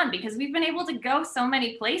super fun because we've been able to go so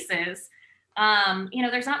many places. You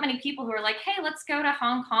know, there's not many people who are like, hey, let's go to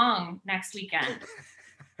Hong Kong next weekend.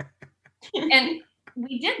 And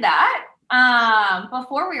we did that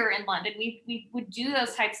before we were in London. We would do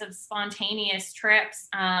those types of spontaneous trips.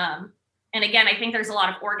 And again, I think there's a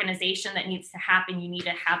lot of organization that needs to happen. You need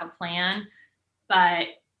to have a plan, but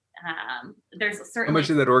there's certainly. How much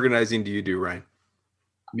of that organizing do you do, Ryan?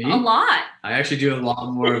 Me? A lot. I actually do a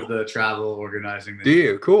lot more of the travel organizing. Do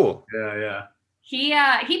you? Cool. Yeah. He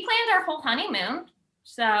planned our whole honeymoon,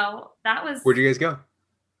 so that was. Where'd you guys go?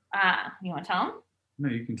 You want to tell him? No,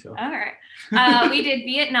 you can tell. All right. We did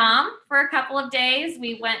Vietnam for a couple of days.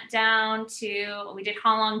 We did Ha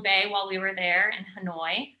Long Bay while we were there in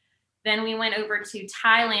Hanoi. Then we went over to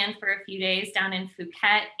Thailand for a few days down in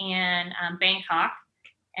Phuket and Bangkok.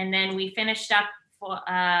 And then we finished up 4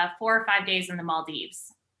 or 5 days in the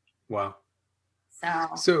Maldives. Wow.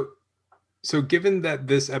 So given that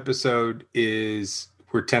this episode is,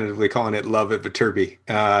 we're tentatively calling it Love at Viterbi,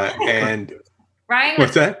 and Ryan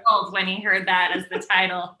was thrilled when he heard that as the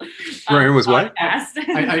title. Ryan was what?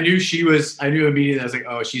 I knew immediately. I was like,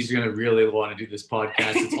 oh, she's going to really want to do this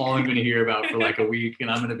podcast. It's all I'm going to hear about for like a week.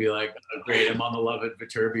 And I'm going to be like, oh, great, I'm on the Love at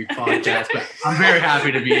Viterbi podcast. But I'm very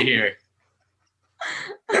happy to be here.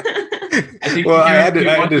 I think I had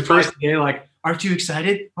to first day, like, aren't you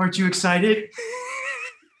excited? Aren't you excited?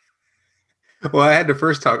 Well, I had to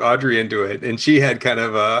first talk Audrey into it, and she had kind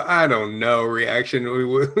of a, I don't know, reaction.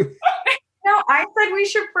 No, I said we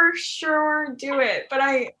should for sure do it, but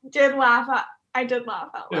I did laugh out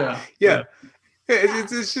loud. Yeah.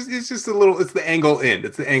 It's just a little. It's the angle end.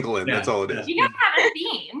 It's the angle end. That's all it is. You gotta have a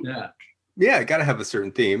theme. Yeah, got to have a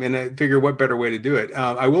certain theme, and I figure what better way to do it.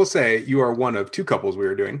 I will say you are one of two couples we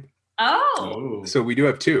are doing. Oh. So we do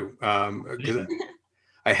have two. Because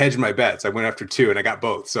I hedged my bets. I went after two, and I got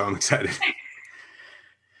both. So I'm excited.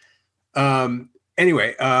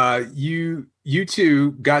 Anyway, you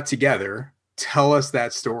two got together. Tell us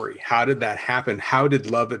that story. How did that happen? How did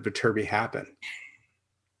Love at Viterbi happen?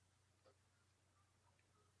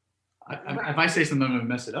 If I say something, I'm going to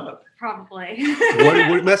mess it up. Probably.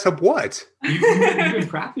 What mess up what? You've been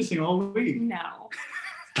practicing all week. No.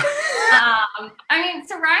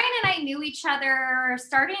 So Ryan and I knew each other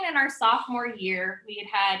starting in our sophomore year. We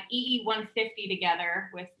had EE 150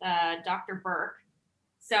 together with Dr. Burke.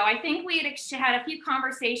 So I think we had a few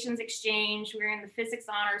conversations exchanged. We were in the physics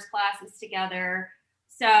honors classes together.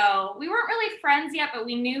 So we weren't really friends yet, but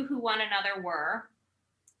we knew who one another were.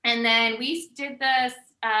 And then we did the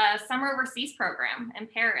summer overseas program in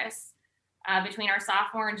Paris between our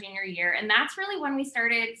sophomore and junior year. And that's really when we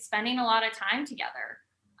started spending a lot of time together.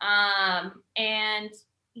 And,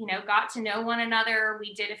 got to know one another.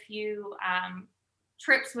 We did a few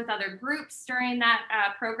trips with other groups during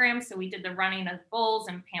that program. So we did the running of bulls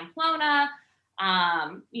in Pamplona.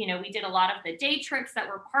 We did a lot of the day trips that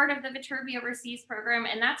were part of the Viterbi overseas program.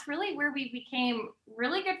 And that's really where we became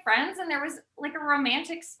really good friends. And there was like a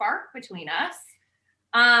romantic spark between us.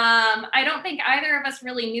 I don't think either of us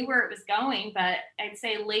really knew where it was going, but I'd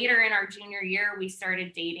say later in our junior year, we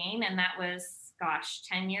started dating. And that was,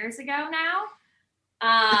 10 years ago now.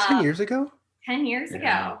 10 years ago? 10 years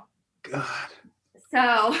ago. God.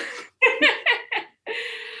 So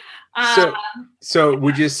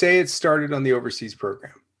would you say it started on the overseas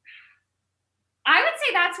program? I would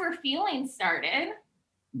say that's where feelings started.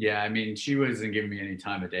 Yeah, I mean, she wasn't giving me any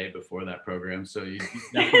time of day before that program, so you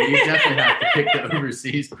definitely have to pick the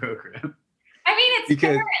overseas program. I mean, it's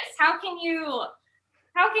Paris. How can you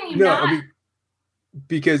no, not? I mean,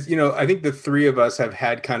 because, I think the three of us have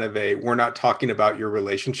had kind of a, we're not talking about your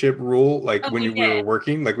relationship rule. Like we were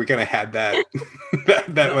working, like we kind of had that,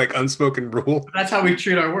 that like unspoken rule. That's how we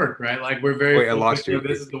treat our work, right? Like we're very. Wait, I lost you.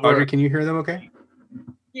 This is the Audrey, work. can you hear them okay?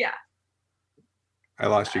 Yeah. I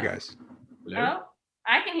lost you guys. Oh,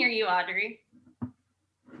 I can hear you, Audrey.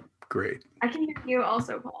 Great. I can hear you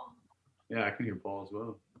also, Paul. Yeah, I can hear Paul as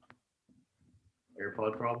well.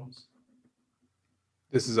 AirPod problems?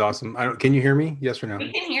 This is awesome. Can you hear me? Yes or no?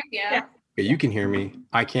 We can hear you. Yeah. Okay, you can hear me.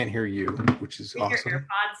 I can't hear you, which is Did awesome. your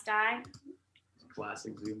AirPods die?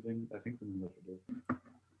 Classic Zoom thing. I think we know what to do.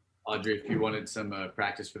 Audrey, if you wanted some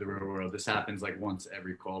practice for the real world, this happens like once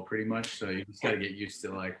every call pretty much. So you just got to get used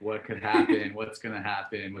to like what could happen, what's going to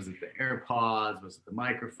happen. Was it the AirPods? Was it the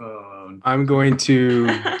microphone? I'm going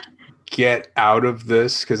to get out of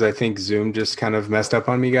this because I think Zoom just kind of messed up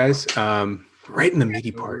on me, guys. Right in the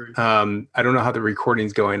meaty part. I don't know how the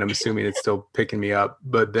recording's going. I'm assuming it's still picking me up,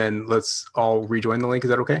 but then let's all rejoin the link.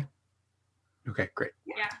 Is that okay? Okay, great.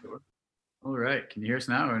 Yeah. All right. Can you hear us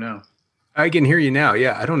now or no? I can hear you now.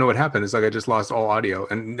 Yeah. I don't know what happened. It's like I just lost all audio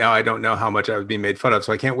and now I don't know how much I was being made fun of.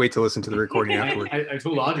 So I can't wait to listen to the recording afterward. I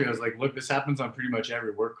told Audrey, I was like, look, this happens on pretty much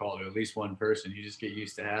every work call to at least one person. You just get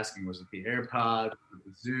used to asking, was it the AirPod? Was it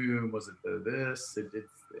the Zoom? Was it the this?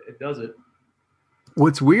 It does it.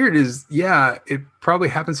 What's weird is, it probably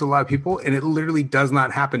happens to a lot of people and it literally does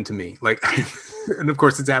not happen to me. Like, and of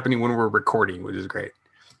course it's happening when we're recording, which is great.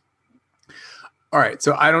 All right.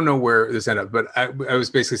 So I don't know where this ended up, but I was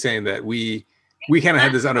basically saying that we kind of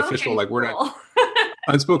had this unofficial, like we're not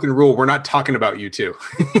unspoken rule. We're not talking about you two.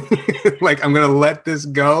 Like I'm going to let this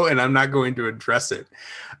go and I'm not going to address it.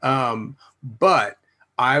 But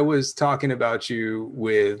I was talking about you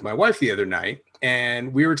with my wife the other night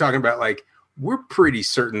and we were talking about like, we're pretty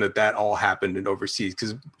certain that all happened in overseas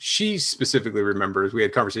because she specifically remembers, we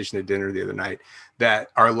had a conversation at dinner the other night, that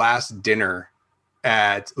our last dinner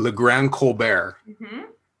at Le Grand Colbert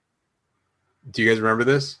Do you guys remember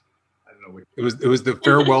this? I don't know which. It was the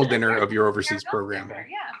farewell dinner of your overseas program. Dinner,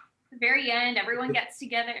 yeah. At the very end, everyone gets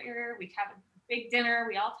together. We have a big dinner.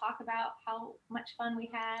 We all talk about how much fun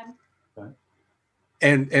we had. Okay.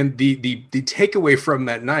 And the takeaway from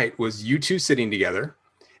that night was you two sitting together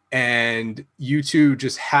and you two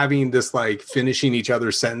just having this like finishing each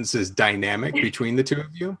other's sentences dynamic between the two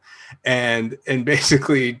of you. And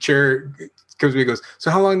basically Chair comes to me and goes,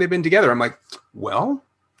 so how long have they been together? I'm like, well,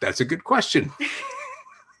 that's a good question.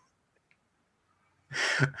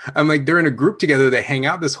 I'm like, they're in a group together. They hang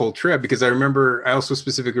out this whole trip because I also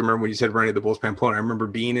specifically remember when you said running at the Bulls Pamplona, I remember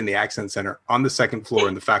being in the Accent Center on the second floor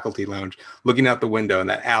in the faculty lounge, looking out the window in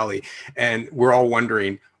that alley. And we're all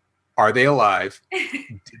wondering, are they alive?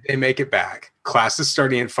 Did they make it back? Class is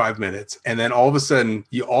starting in 5 minutes. And then all of a sudden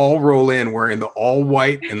you all roll in wearing the all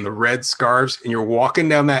white and the red scarves and you're walking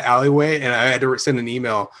down that alleyway. And I had to send an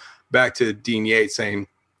email back to Dean Yates saying,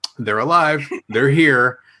 they're alive. They're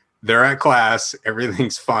here. They're at class,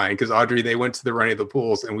 everything's fine. Because Audrey, they went to the running of the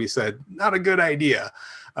pools and we said, not a good idea.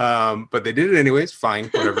 But they did it anyways, fine,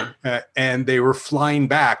 whatever. And they were flying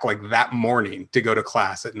back like that morning to go to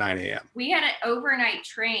class at 9 a.m. We had an overnight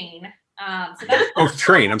train. So that's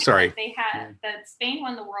train, I'm sorry. They had, Spain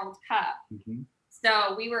won the World Cup. Mm-hmm.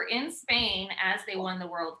 So we were in Spain as they won the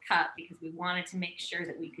World Cup because we wanted to make sure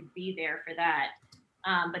that we could be there for that.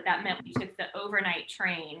 But that meant we took the overnight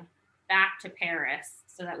train back to Paris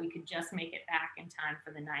so that we could just make it back in time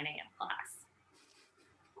for the 9 a.m. class.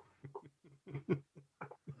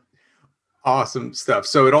 Awesome stuff.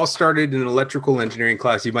 So it all started in an electrical engineering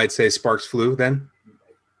class. You might say sparks flew then?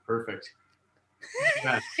 Perfect.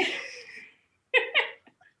 Yeah.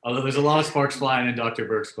 Although there's a lot of sparks flying in Dr.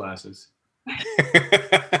 Burke's classes.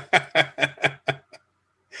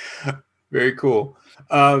 Very cool.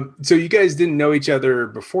 So you guys didn't know each other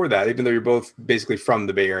before that, even though you're both basically from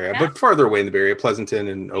the Bay Area, but farther away in the Bay Area, Pleasanton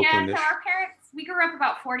and Oakland. Yeah, so our parents, we grew up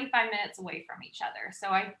about 45 minutes away from each other. So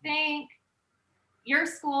I think your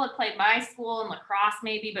school had played my school in lacrosse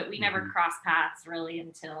maybe, but we never crossed paths really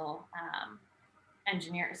until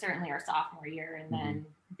certainly our sophomore year, and then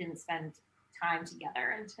didn't spend time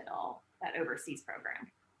together until that overseas program.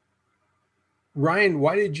 Ryan,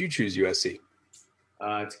 why did you choose USC?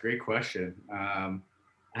 It's a great question.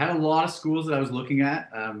 I had a lot of schools that I was looking at,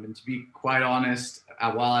 and to be quite honest,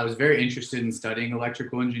 while I was very interested in studying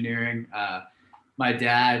electrical engineering, my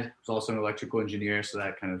dad was also an electrical engineer, so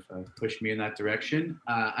that kind of pushed me in that direction.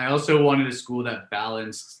 I also wanted a school that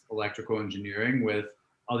balanced electrical engineering with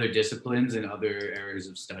other disciplines and other areas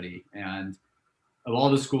of study. And of all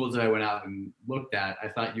the schools that I went out and looked at, I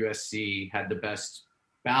thought USC had the best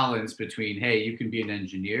balance between, hey, you can be an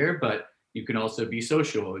engineer, but you can also be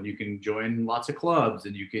social and you can join lots of clubs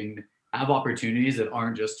and you can have opportunities that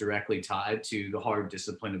aren't just directly tied to the hard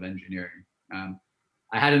discipline of engineering.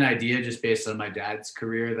 I had an idea just based on my dad's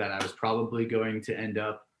career that I was probably going to end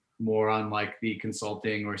up more on like the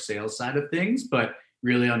consulting or sales side of things, but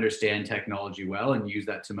really understand technology well and use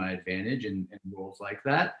that to my advantage in roles like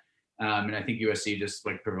that. And I think USC just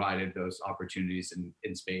like provided those opportunities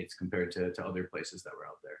in spades compared to other places that were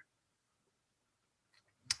out there.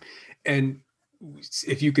 And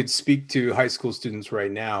if you could speak to high school students right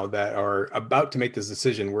now that are about to make this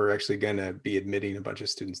decision, we're actually going to be admitting a bunch of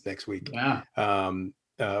students next week. Yeah.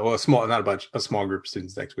 Well, a small group of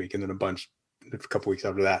students next week, and then a couple weeks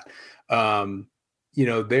after that.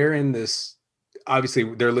 They're in this,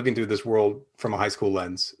 obviously they're living through this world from a high school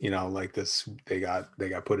lens, like this, they got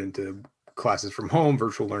put into classes from home,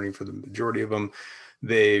 virtual learning for the majority of them.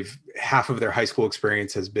 Half of their high school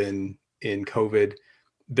experience has been in COVID.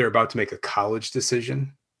 They're about to make a college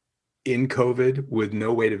decision in COVID with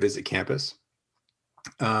no way to visit campus.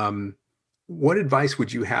 What advice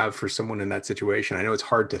would you have for someone in that situation? I know it's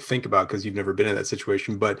hard to think about because you've never been in that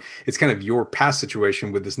situation, but it's kind of your past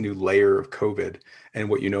situation with this new layer of COVID and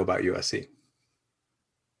what you know about USC.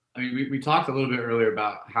 I mean, we talked a little bit earlier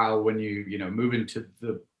about how when you move into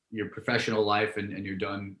your professional life and you're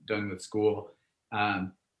done with school,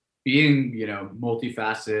 being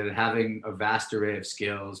multifaceted, having a vast array of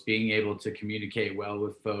skills, being able to communicate well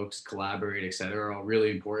with folks, collaborate, et cetera, are all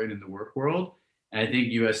really important in the work world. And I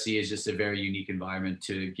think USC is just a very unique environment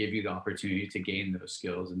to give you the opportunity to gain those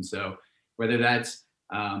skills. And so whether that's,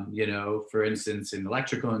 for instance, in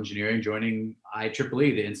electrical engineering, joining IEEE,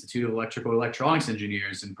 the Institute of Electrical Electronics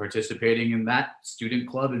Engineers, and participating in that student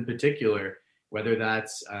club in particular, whether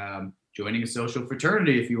that's joining a social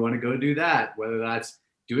fraternity if you want to go do that, whether that's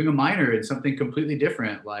doing a minor in something completely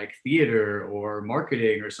different like theater or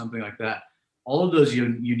marketing or something like that. All of those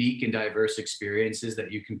unique and diverse experiences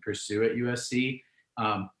that you can pursue at USC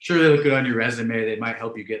Sure, they look good on your resume. They might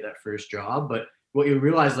help you get that first job, but what you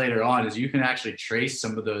realize later on is you can actually trace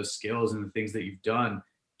some of those skills and the things that you've done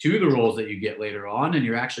to the roles that you get later on, and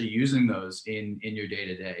you're actually using those in your day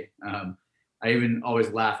to day. I even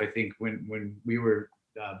always laugh. I think when we were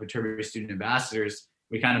Viterbi student ambassadors,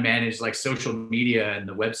 we kind of managed like social media and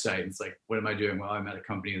the website. It's like, what am I doing? Well, I'm at a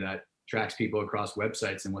company that tracks people across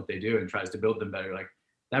websites and what they do and tries to build them better. Like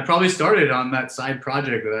that probably started on that side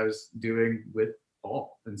project that I was doing with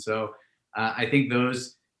Paul. And so I think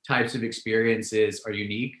those types of experiences are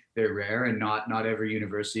unique. They're rare, and not every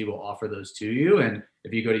university will offer those to you. And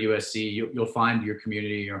if you go to USC, you'll find your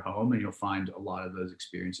community, your home, and you'll find a lot of those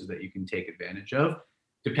experiences that you can take advantage of,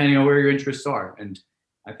 depending on where your interests are. And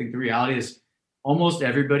I think the reality is almost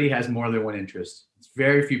everybody has more than one interest. It's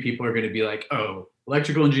very few people are going to be like, oh,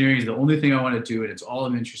 electrical engineering is the only thing I want to do, and it's all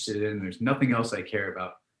I'm interested in, and there's nothing else I care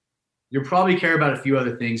about. You'll probably care about a few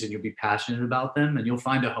other things, and you'll be passionate about them, and you'll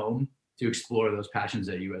find a home to explore those passions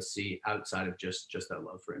at USC outside of just that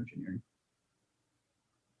love for engineering.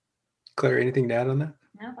 Claire, anything to add on that?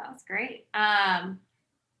 No, that was great.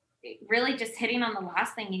 Really just hitting on the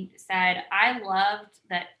last thing you said, I loved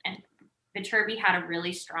that Viterbi had a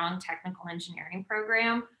really strong technical engineering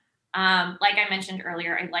program. Like I mentioned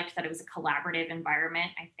earlier, I liked that it was a collaborative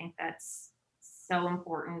environment. I think that's so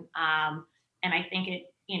important. And I think it,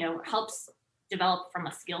 helps develop from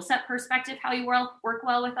a skill set perspective how you work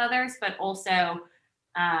well with others, but also,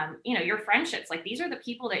 your friendships. Like these are the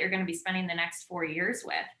people that you're going to be spending the next 4 years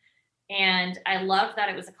with. And I love that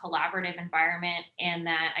it was a collaborative environment and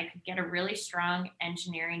that I could get a really strong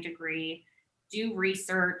engineering degree, do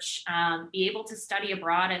research, be able to study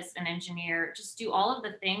abroad as an engineer, just do all of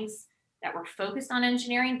the things that were focused on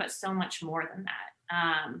engineering, but so much more than that.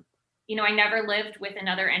 I never lived with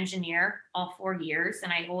another engineer all 4 years,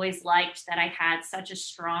 and I always liked that I had such a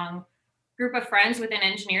strong group of friends within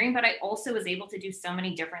engineering, but I also was able to do so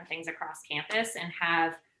many different things across campus and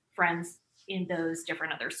have friends in those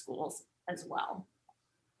different other schools as well.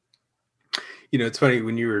 It's funny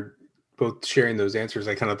when you were both sharing those answers,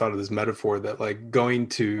 I kind of thought of this metaphor that like going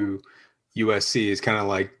to USC is kind of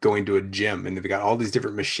like going to a gym, and they've got all these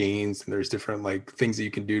different machines and there's different like things that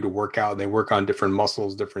you can do to work out. They work on different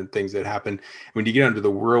muscles, different things that happen. When you get into the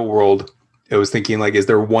real world, I was thinking like, is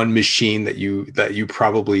there one machine that you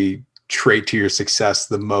probably trait to your success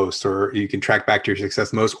the most, or you can track back to your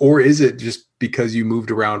success the most, or is it just because you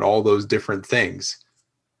moved around all those different things?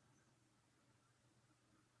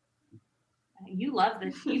 You love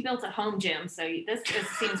this. You built a home gym, so this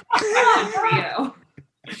seems perfect for you.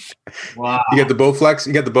 Wow. You got the Bowflex.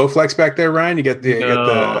 You got the Bowflex back there, Ryan.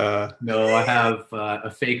 No, I have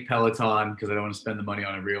a fake Peloton because I don't want to spend the money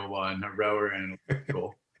on a real one, a rower and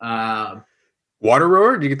cool. Water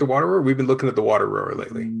rower? Do you get the water rower? We've been looking at the water rower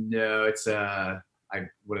lately. No, it's the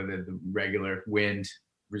regular wind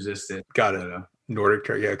resistant. Got it. Nordic.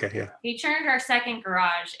 Yeah. Okay. Yeah. He turned our second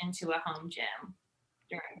garage into a home gym.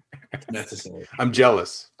 Necessary. I'm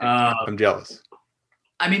jealous. I'm jealous.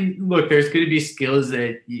 I mean, look, there's going to be skills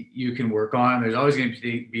that you can work on. There's always going to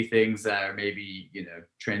be things that are maybe,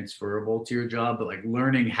 transferable to your job, but like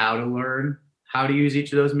learning how to use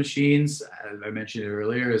each of those machines, as I mentioned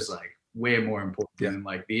earlier, is like way more important than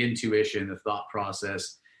like the intuition, the thought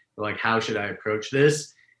process, like how should I approach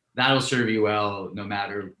this? That'll serve you well no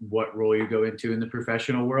matter what role you go into in the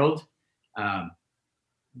professional world.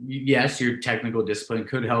 Yes, your technical discipline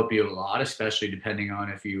could help you a lot, especially depending on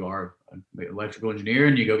if you are an electrical engineer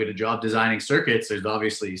and you go get a job designing circuits. There's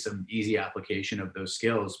obviously some easy application of those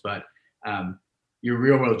skills, but your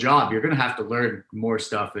real world job, you're going to have to learn more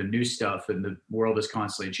stuff and new stuff, and the world is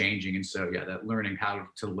constantly changing. And so, that learning how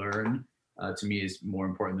to learn to me is more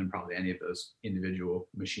important than probably any of those individual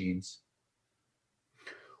machines.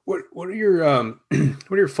 What are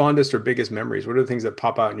your fondest or biggest memories? What are the things that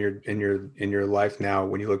pop out in your life now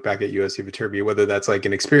when you look back at USC Viterbi? Whether that's like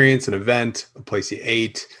an experience, an event, a place you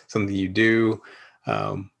ate, something you do.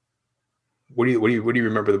 What do you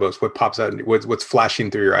remember the most? What pops out? What's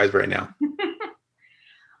flashing through your eyes right now?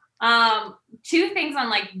 Two things on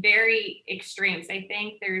like very extremes. I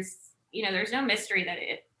think there's no mystery that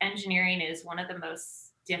engineering is one of the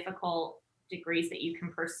most difficult degrees that you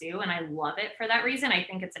can pursue, and I love it for that reason. I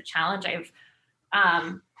think it's a challenge. I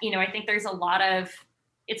think it's a lot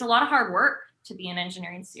of hard work to be an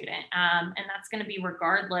engineering student, and that's going to be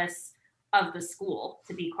regardless of the school.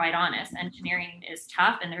 To be quite honest, engineering is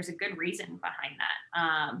tough, and there's a good reason behind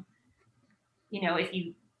that. If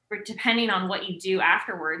you, depending on what you do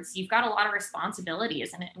afterwards, you've got a lot of responsibility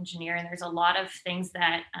as an engineer, and there's a lot of things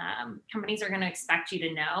that companies are going to expect you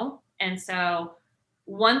to know, and so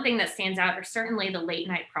one thing that stands out are certainly the late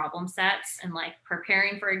night problem sets and like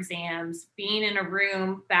preparing for exams, being in a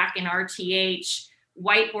room back in RTH,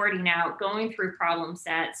 whiteboarding out, going through problem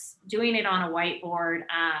sets, doing it on a whiteboard.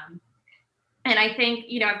 And I think,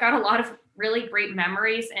 I've got a lot of really great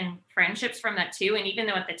memories and friendships from that too. And even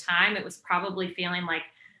though at the time it was probably feeling like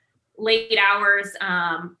late hours,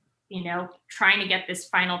 trying to get this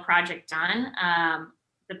final project done,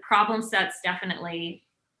 the problem sets definitely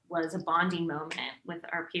was a bonding moment with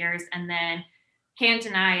our peers. And then can't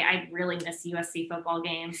deny, I really miss USC football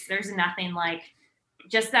games. There's nothing like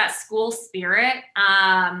just that school spirit.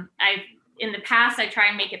 In the past, I try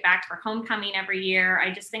and make it back for homecoming every year.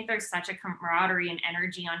 I just think there's such a camaraderie and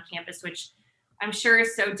energy on campus, which I'm sure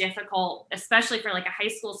is so difficult, especially for like a high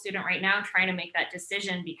school student right now, trying to make that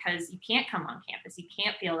decision because you can't come on campus. You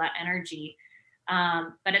can't feel that energy.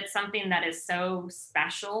 But it's something that is so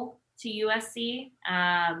special to USC.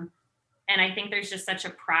 And I think there's just such a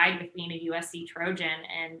pride with being a USC Trojan.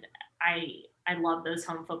 And I love those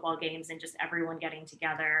home football games and just everyone getting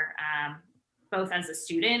together, both as a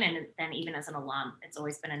student and then even as an alum. It's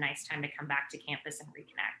always been a nice time to come back to campus and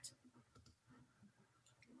reconnect.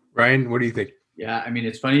 Ryan, what do you think? Yeah, I mean,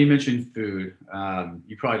 it's funny you mentioned food.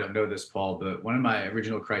 You probably don't know this, Paul, but one of my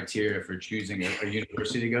original criteria for choosing a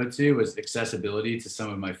university to go to was accessibility to some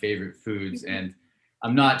of my favorite foods. And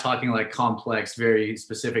I'm not talking like complex, very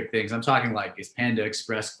specific things. I'm talking like, is Panda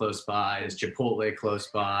Express close by? Is Chipotle close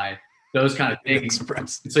by? Those kind of things.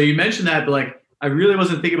 Express. So you mentioned that, but like, I really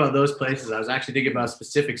wasn't thinking about those places. I was actually thinking about a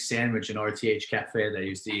specific sandwich in RTH Cafe that I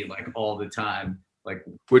used to eat like all the time. Like,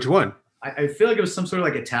 which one? I feel like it was some sort of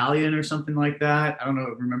like Italian or something like that. I don't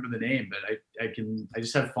remember the name, but I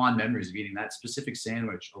just have fond memories of eating that specific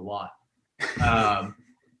sandwich a lot.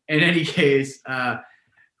 In any case, I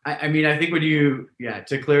mean, I think when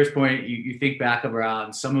to Claire's point, you think back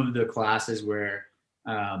around some of the classes where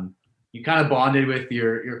you kind of bonded with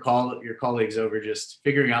your colleagues over just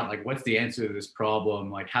figuring out like, what's the answer to this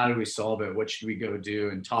problem? Like, how do we solve it? What should we go do?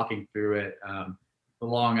 And talking through it. The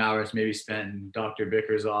long hours maybe spent in Dr.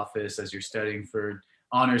 Bicker's office as you're studying for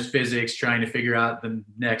honors physics, trying to figure out the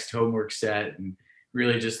next homework set and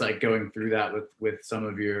really just like going through that with some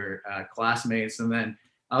of your classmates. And then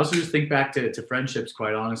I also just think back to friendships,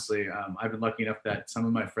 quite honestly. I've been lucky enough that some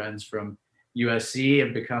of my friends from USC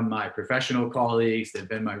have become my professional colleagues. They've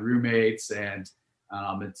been my roommates, and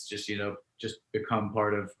it's just, just become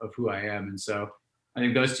part of who I am. And so I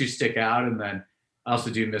think those two stick out. And then I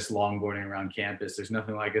also do miss longboarding around campus. There's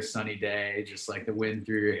nothing like a sunny day, just like the wind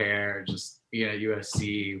through your hair, just being at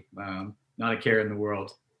USC, not a care in the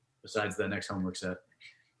world besides that next homework set.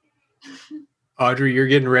 Audrey, you're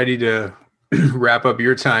getting ready to wrap up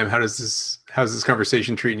your time. How's this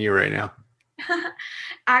conversation treating you right now?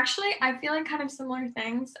 Actually, I feel like kind of similar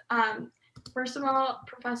things. First of all,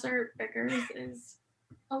 Professor Vickers is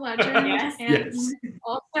a legend. Yes. And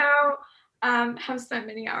also have spent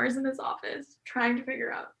many hours in his office trying to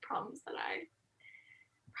figure out problems that I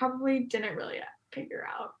probably didn't really figure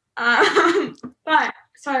out. But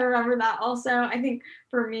so I remember that also. I think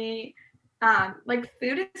for me, like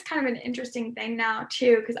food is kind of an interesting thing now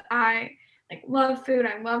too, because I like love food.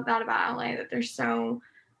 I love that about LA, that there's so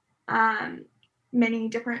many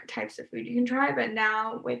different types of food you can try. But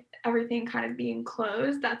now with everything kind of being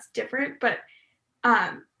closed, that's different. But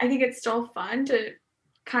I think it's still fun to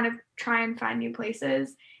kind of try and find new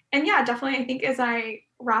places. And yeah, definitely, I think as I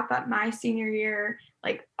wrap up my senior year,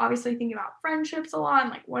 like obviously thinking about friendships a lot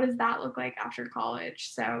and like what does that look like after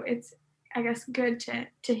college. So it's, I guess, good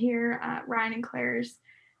to hear Ryan and Claire's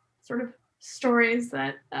sort of stories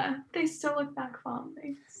that they still look back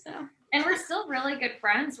fondly. So, and we're still really good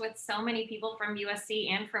friends with so many people from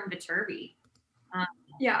USC and from Viterbi.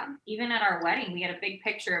 Yeah, even at our wedding, we had a big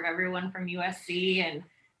picture of everyone from USC, and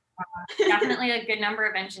definitely a good number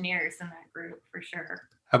of engineers in that group for sure.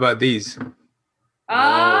 How about these? Oh,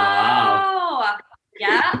 wow.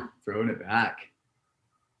 Yeah. Throwing it back.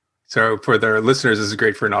 So for the listeners, this is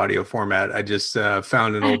great for an audio format. I just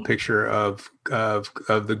found an old picture of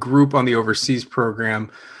the group on the overseas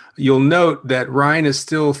program. You'll note that Ryan is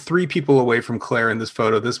still 3 people away from Claire in this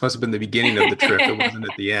photo. This must have been the beginning of the trip. It wasn't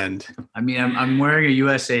at the end. I mean, I'm wearing a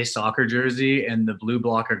USA soccer jersey and the blue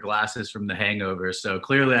blocker glasses from The Hangover. So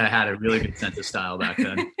clearly I had a really good sense of style back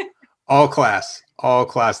then. All class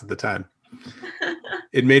at the time.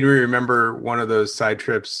 It made me remember one of those side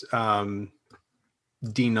trips.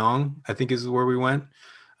 Dinan, I think is where we went.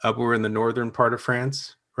 We were in the northern part of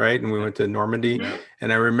France, right? And we went to Normandy. Yeah.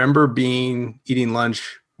 And I remember eating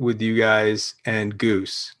lunch with you guys and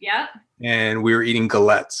Goose. Yep. And we were eating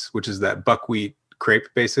galettes, which is that buckwheat crepe,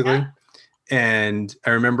 basically. Yeah. And I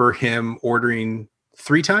remember him ordering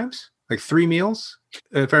 3 times, like 3 meals,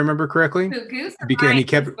 if I remember correctly. Goose or And he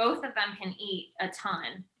kept, both of them can eat a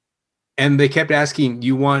ton. and they kept asking,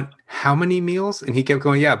 "You want how many meals?" And he kept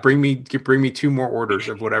going, "Yeah, bring me 2 more orders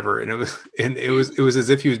of whatever." And it was as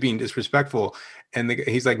if he was being disrespectful. And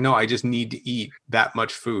he's like, "No, I just need to eat that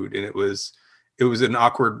much food." And it was an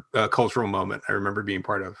awkward cultural moment I remember being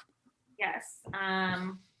part of. Yes.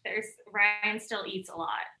 Ryan still eats a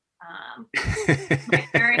lot. My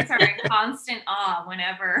parents are in constant awe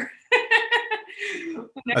whenever.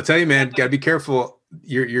 I'll tell you, man, gotta be careful.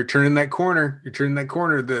 You're turning that corner.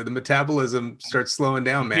 The metabolism starts slowing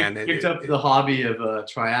down, man. Picked up the hobby of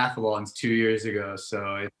triathlons 2 years ago.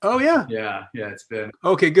 So yeah, it's been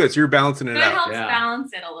okay. Good. So you're balancing it out. It helps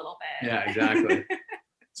balance it a little bit. Yeah, exactly.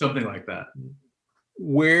 Something like that.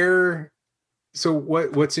 So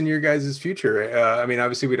what's in your guys' future? I mean,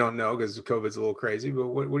 obviously we don't know because COVID's a little crazy, but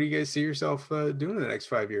what do you guys see yourself doing in the next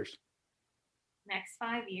 5 years? Next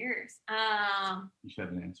 5 years. You should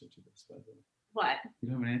have an answer to this, by the way. What? You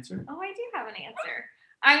don't have an answer? Oh, I do have an answer.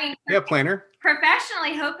 I mean, yeah, planner.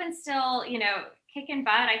 Professionally, hoping still, kicking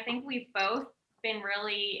butt. I think we've both been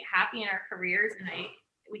really happy in our careers, and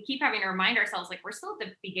we keep having to remind ourselves, like, we're still at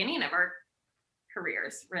the beginning of our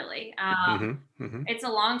careers, really. It's a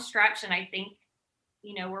long stretch, and I think,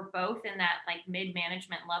 we're both in that like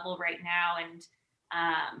mid-management level right now, and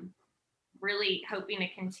really hoping to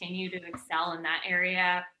continue to excel in that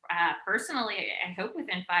area. Personally, I hope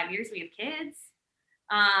within 5 years we have kids.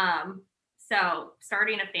 So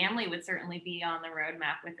starting a family would certainly be on the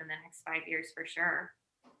roadmap within the next 5 years for sure.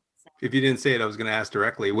 So. If you didn't say it, I was going to ask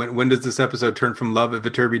directly. When does this episode turn from love at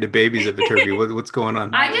Viterbi to babies at Viterbi? What's going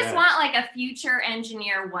on? I just want like a future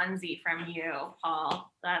engineer onesie from you,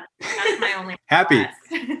 Paul. That's my only happy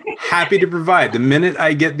to provide. The minute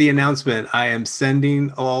I get the announcement, I am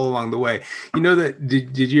sending all along the way. You know that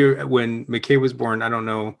did you, when McKay was born, I don't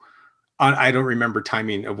know. I don't remember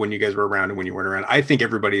timing of when you guys were around and when you weren't around. I think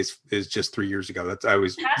everybody is just 3 years ago. I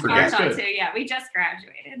always forget. Too. Yeah, we just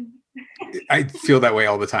graduated. I feel that way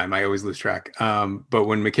all the time. I always lose track. But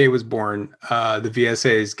when McKay was born, the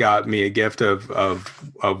VSAs got me a gift of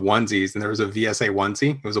onesies, and there was a VSA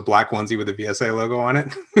onesie. It was a black onesie with a VSA logo on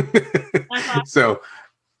it. Awesome. So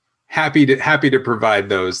happy to provide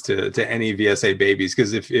those to any VSA babies,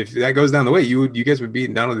 because if that goes down the way, you guys would be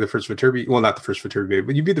not only the first Viterbi, well, not the first Viterbi baby,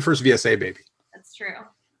 but you'd be the first VSA baby. That's true.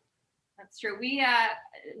 We a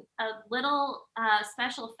little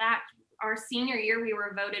special fact. Our senior year, we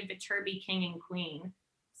were voted Viterbi King and Queen.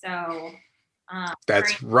 So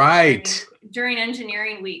that's right. During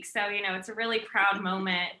engineering week. So, it's a really proud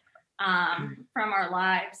moment from our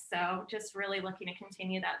lives. So just really looking to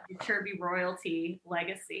continue that Viterbi royalty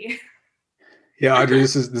legacy. Yeah, Audrey,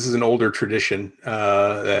 this is an older tradition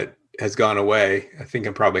that has gone away. I think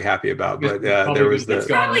I'm probably happy about, but there was it's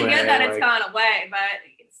probably good that it's gone away, but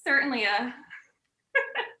it's certainly a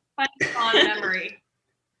fun memory.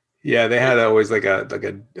 Yeah, they had always like a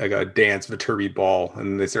dance Viterbi ball,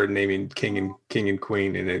 and they started naming king and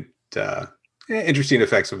queen, and it interesting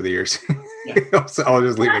effects over the years. Yeah. So I'll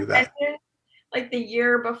just leave it at that. Like the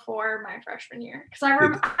year before my freshman year, because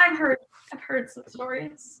I've heard some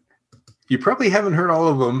stories. You probably haven't heard all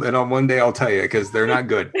of them, and on one day I'll tell you, because they're not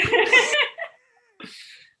good.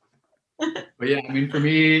 But yeah, I mean, for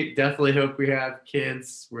me, definitely hope we have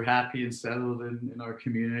kids. We're happy and settled in our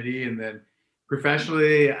community, and then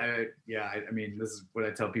professionally, I mean, this is what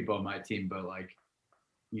I tell people on my team, but like,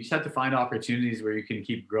 you just have to find opportunities where you can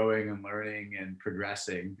keep growing and learning and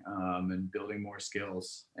progressing and building more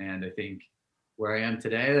skills. And I think where I am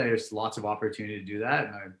today, there's lots of opportunity to do that.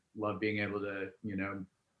 And I love being able to,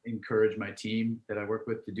 encourage my team that I work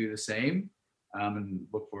with to do the same, and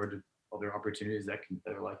look forward to other opportunities that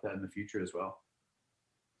are like that in the future as well.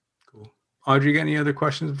 Cool. Audrey, you got any other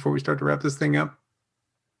questions before we start to wrap this thing up?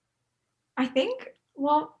 I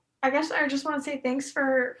guess I just want to say thanks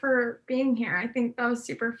for being here. I think that was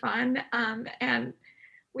super fun. And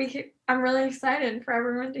I'm really excited for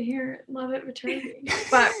everyone to hear Love at Viterbi.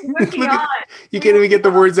 But you can't even get the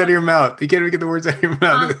words out of your mouth.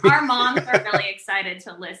 Our moms are really excited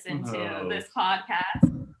to listen to this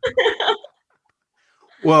podcast.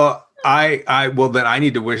 Well, then I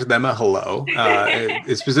need to wish them a hello.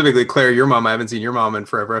 Specifically, Claire, your mom. I haven't seen your mom in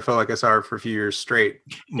forever. I felt like I saw her for a few years straight,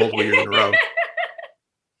 multiple years in a row.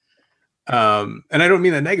 And I don't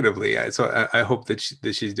mean that negatively. So I hope that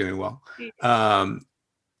she's doing well.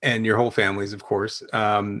 And your whole families, of course.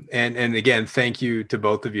 And again, thank you to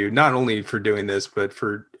both of you, not only for doing this, but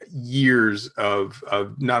for years of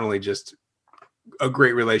not only just a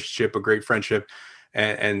great relationship, a great friendship,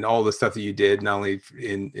 and all the stuff that you did, not only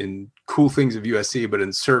in cool things of USC, but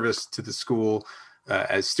in service to the school.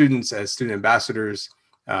 as students, as student ambassadors.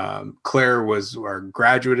 Claire was our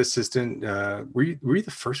graduate assistant. Were you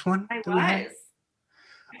the first one? I was.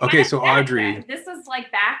 Okay, so Audrey. This was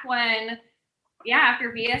like back when,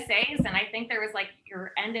 after VSAs, and I think there was like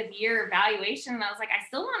your end of year evaluation, and I was like, I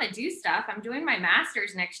still want to do stuff. I'm doing my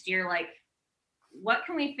master's next year. Like, what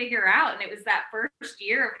can we figure out? And it was that first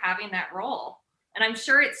year of having that role. And I'm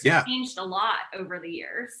sure it's changed a lot over the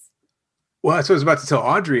years. Well, that's what I was about to tell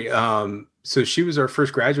Audrey. So she was our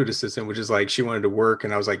first graduate assistant, which is like, she wanted to work.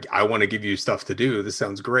 And I was like, I want to give you stuff to do. This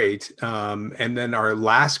sounds great. And then our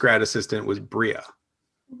last grad assistant was Bria.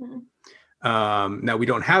 Mm-hmm. Now we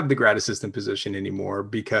don't have the grad assistant position anymore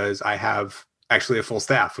because I have actually a full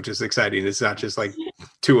staff, which is exciting. It's not just like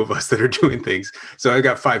two of us that are doing things. So I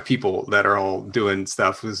got 5 people that are all doing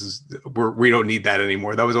stuff. We don't need that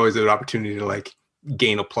anymore. That was always an opportunity to like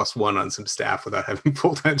gain a +1 on some staff without having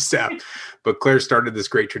full-time staff. But Claire started this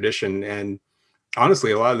great tradition. And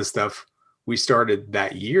honestly, a lot of the stuff we started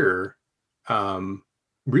that year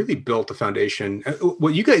really built a foundation.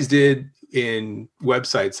 What you guys did in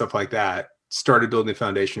websites, stuff like that, started building a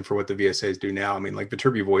foundation for what the VSAs do now. I mean, like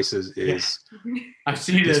Viterbi Voices is I've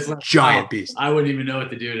seen this giant beast. I wouldn't even know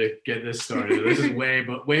what to do to get this started. This is way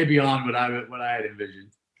beyond what I had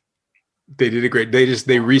envisioned. They did a great, they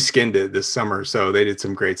reskinned it this summer. So they did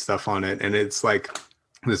some great stuff on it. And it's like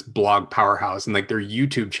this blog powerhouse, and like their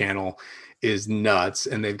YouTube channel is nuts.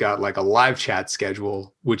 And they've got like a live chat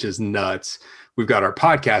schedule, which is nuts. We've got our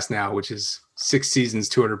podcast now, which is 6 seasons,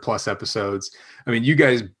 200+ episodes. I mean, you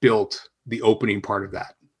guys built the opening part of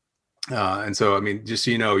that. And so, I mean, just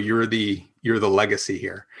so you know, you're the legacy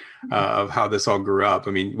here of how this all grew up.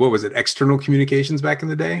 I mean, what was it? External communications back in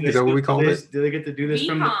the day? Is that what we called it? Do they get to do this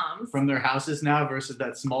VComs. from their houses now versus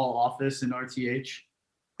that small office in RTH?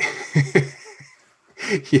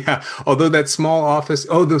 Yeah. Although that small office,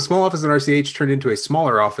 the small office in RCH turned into a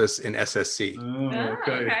smaller office in SSC. Oh,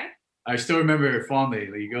 okay. I still remember it fondly.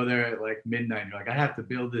 Like, you go there at like midnight, and you're like, I have to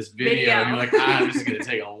build this video. And you're like, this is going to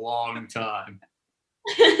take a long time.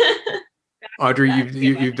 Audrey,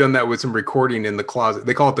 you've done that with some recording in the closet.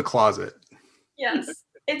 They call it the closet. Yes,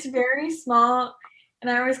 it's very small, and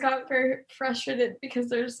I always got very frustrated because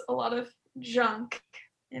there's a lot of junk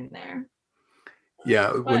in there.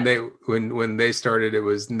 Yeah, but when they started, it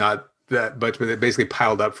was not that much, but it basically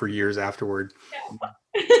piled up for years afterward.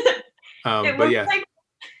 Yeah. But yeah, like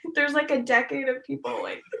there's like a decade of people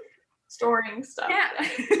like storing stuff. Yeah.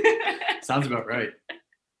 Sounds about right.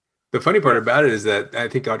 The funny part about it is that, I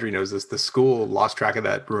think Audrey knows this, the school lost track of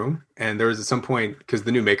that room. And there was at some point, because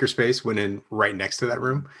the new makerspace went in right next to that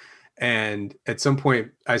room. And at some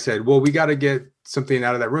point I said, well, we got to get something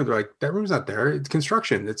out of that room. They're like, that room's not there. It's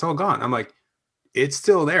construction. It's all gone. I'm like, it's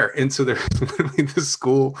still there. And so literally the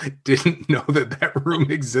school didn't know that room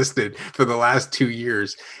existed for the last 2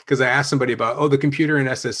 years. Because I asked somebody about, the computer in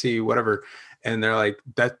SSC, whatever. And they're like,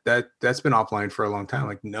 that's been offline for a long time. I'm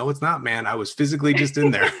like, no, it's not, man. I was physically just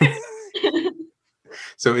in there.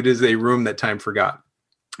 So it is a room that time forgot.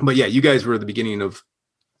 But yeah, you guys were the beginning of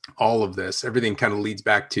all of this. Everything kind of leads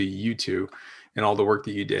back to you two and all the work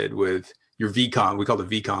that you did with your VCom. We called it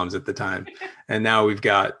VComs at the time. And now we've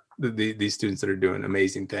got these students that are doing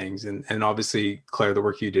amazing things. And obviously, Claire, the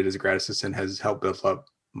work you did as a grad assistant has helped build up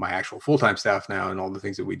my actual full-time staff now, and all the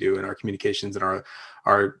things that we do in our communications and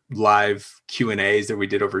our live Q&As that we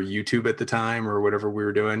did over YouTube at the time, or whatever we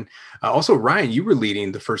were doing. Also, Ryan, you were leading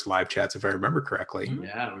the first live chats, if I remember correctly.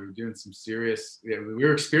 Yeah, we were doing some serious, we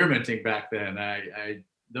were experimenting back then.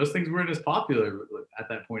 Those things weren't as popular at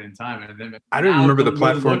that point in time. And then I don't remember the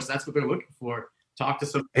platform. That's what they're looking for. Talk to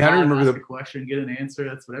somebody. I don't remember the question, get an answer.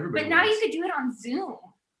 That's what everybody But now wants. you could do it on Zoom.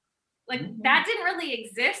 Like, that didn't really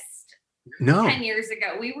exist. No, 10 years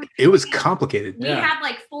ago. It was complicated. We had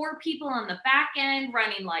like 4 people on the back end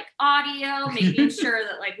running like audio, making sure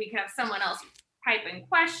that like we could have someone else type in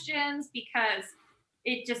questions, because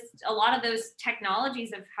it just, a lot of those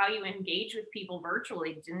technologies of how you engage with people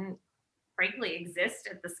virtually didn't frankly exist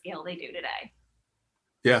at the scale they do today.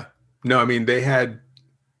 Yeah. No, I mean, they had,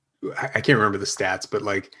 I can't remember the stats, but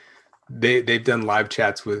like they've done live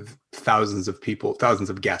chats with thousands of people, thousands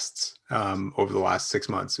of guests over the last 6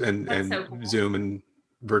 months, and so cool. Zoom and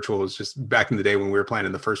virtual is just back in the day when we were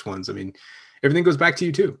planning the first ones. I mean, everything goes back to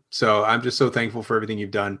you too. So I'm just so thankful for everything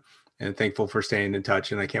you've done, and thankful for staying in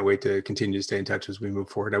touch. And I can't wait to continue to stay in touch as we move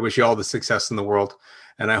forward. I wish you all the success in the world,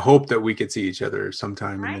 and I hope that we could see each other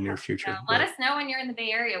sometime in the near future. Let us know when you're in the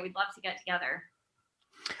Bay Area. We'd love to get together.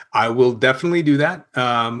 I will definitely do that.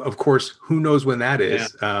 Of course, who knows when that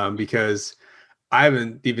is, because I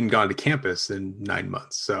haven't even gone to campus in 9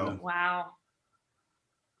 months. So wow,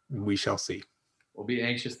 we shall see. We'll be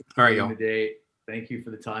anxious to all right, the date. Thank you for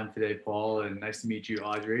the time today, Paul, and nice to meet you,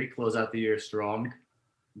 Audrey. Close out the year strong.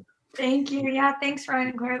 Thank you. Yeah, thanks, Ryan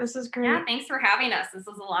and Claire. This is great. Yeah, thanks for having us. This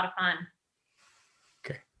was a lot of fun.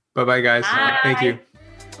 Okay. Bye-bye, guys. Bye. Thank you.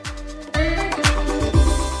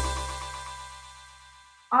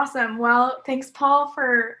 Awesome. Well, thanks, Paul,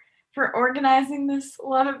 for organizing this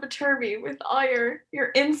Love at Viterbi with all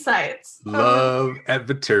your insights. Love at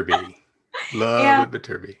Viterbi. Love at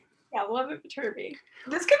Viterbi. Yeah, Love at Viterbi.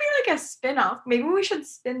 This could be like a spin-off. Maybe we should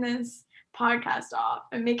spin this podcast off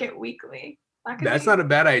and make it weekly. That's not a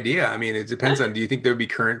bad idea. I mean, it depends on, do you think there would be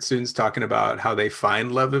current students talking about how they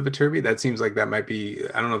find Love at Viterbi? That seems like that might be,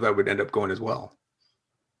 I don't know if that would end up going as well.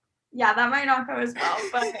 Yeah, that might not go as well,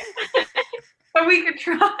 but but we could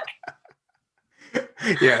try.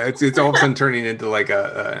 Yeah, it's all of a sudden turning into like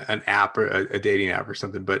an app or a dating app or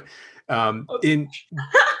something. But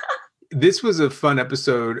this was a fun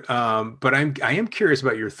episode. But I am curious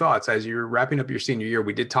about your thoughts as you're wrapping up your senior year.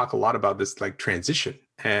 We did talk a lot about this like transition,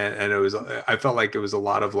 and it was, I felt like it was a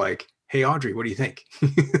lot of like, hey, Audrey, what do you think?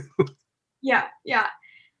 Yeah.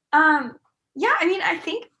 I mean, I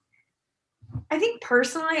think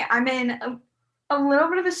personally, I'm in a little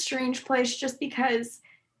bit of a strange place just because,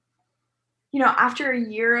 after a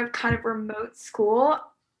year of kind of remote school,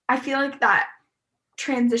 I feel like that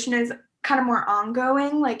transition is kind of more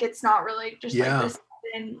ongoing. Like it's not really just like this,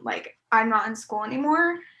 and like I'm not in school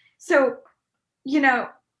anymore. So,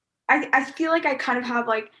 I feel like I kind of have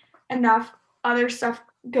like enough other stuff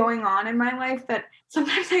going on in my life that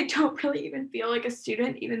sometimes I don't really even feel like a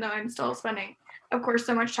student, even though I'm still spending, of course,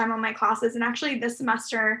 so much time on my classes. And actually this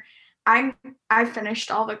semester, I finished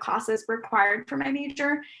all the classes required for my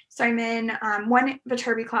major. So I'm in one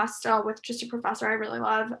Viterbi class still with just a professor I really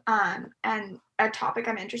love and a topic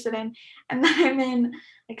I'm interested in. And then I'm in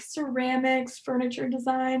like ceramics, furniture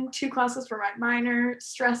design, 2 classes for my minor,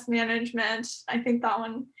 stress management. I think that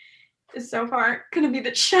one is so far going to be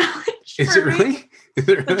the challenge. Is it really?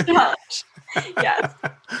 The challenge. Yes.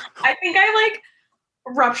 I think I like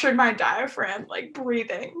ruptured my diaphragm like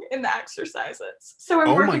breathing in the exercises. So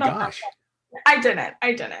I'm working on that. I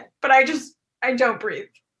didn't. But I don't breathe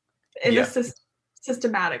in a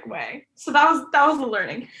systematic way. So that was the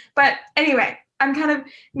learning. But anyway, I'm kind of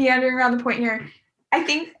meandering around the point here. I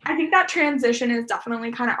think that transition is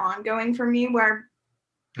definitely kind of ongoing for me where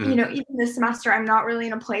even this semester I'm not really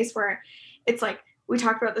in a place where it's like, we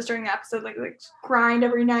talked about this during the episode, like grind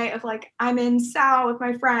every night of like, I'm in Sal with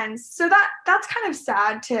my friends. So that's kind of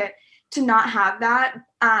sad to not have that.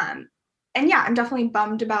 And yeah, I'm definitely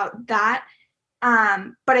bummed about that.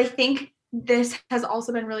 But I think this has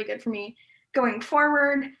also been really good for me going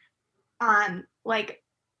forward. Like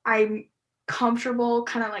I'm comfortable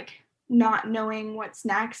kind of like not knowing what's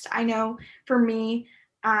next. I know for me,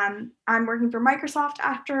 I'm working for Microsoft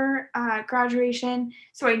after graduation,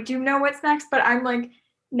 so I do know what's next, but I'm like,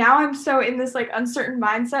 now I'm so in this like uncertain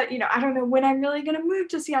mindset, I don't know when I'm really going to move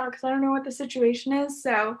to Seattle because I don't know what the situation is.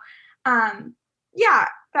 So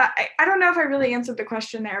but I don't know if I really answered the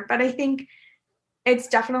question there, but I think it's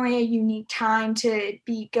definitely a unique time to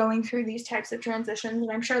be going through these types of transitions,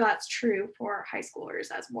 and I'm sure that's true for high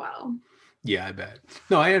schoolers as well. Yeah, I bet.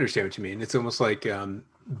 No, I understand what you mean. It's almost like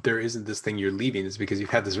there isn't this thing you're leaving. It's because you've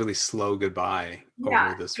had this really slow goodbye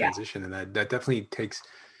over this transition. And that definitely it's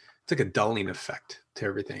like a dulling effect to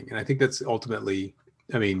everything. And I think that's ultimately,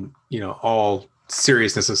 I mean, all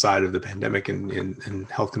seriousness aside of the pandemic and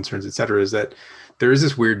health concerns, et cetera, is that there is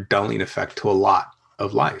this weird dulling effect to a lot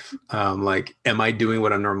of life. Like, am I doing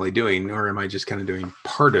what I'm normally doing, or am I just kind of doing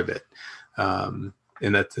part of it? And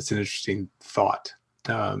that's an interesting thought.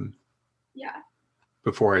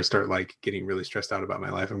 Before I start like getting really stressed out about my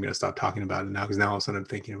life, I'm going to stop talking about it now, because now all of a sudden I'm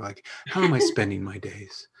thinking of like, how am I spending my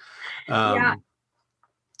days? Well,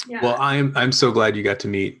 I'm so glad you got to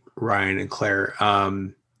meet Ryan and Claire.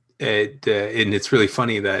 And it's really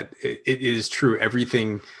funny that it is true.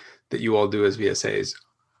 Everything that you all do as VSAs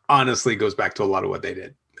honestly goes back to a lot of what they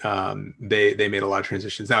did. They made a lot of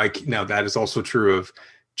transitions. Now that is also true of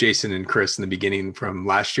Jason and Chris in the beginning from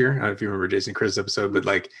last year. I don't know if you remember Jason and Chris' episode, but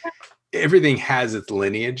like everything has its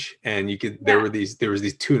lineage, and there was these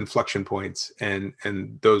 2 inflection points, and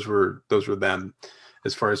those were them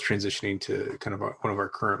as far as transitioning to kind of one of our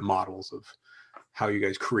current models of how you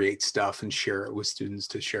guys create stuff and share it with students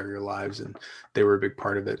to share your lives. And they were a big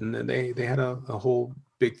part of it. And then they had a whole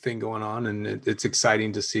big thing going on, and it's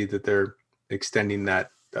exciting to see that they're extending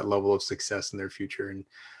that level of success in their future. And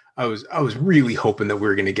I was really hoping that we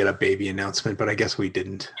were going to get a baby announcement, but I guess we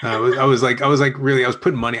didn't. I was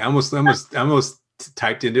putting money. I almost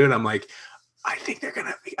typed into it. I'm like, I think they're gonna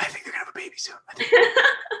have a baby soon.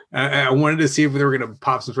 I wanted to see if they were going to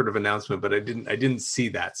pop some sort of announcement, but I didn't see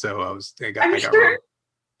that. So I got sure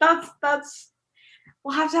wrong. that's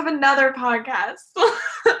we'll have to have another podcast.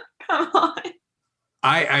 Come on.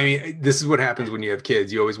 I mean, this is what happens when you have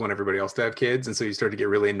kids. You always want everybody else to have kids. And so you start to get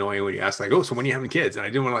really annoying when you ask like, oh, so when are you having kids? And I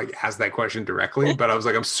didn't want to like ask that question directly, but I was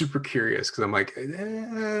like, I'm super curious because I'm like,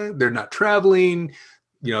 they're not traveling,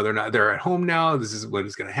 they're at home now. This is when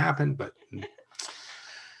it's going to happen. But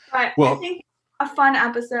I think a fun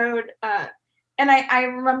episode. And I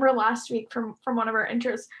remember last week from one of our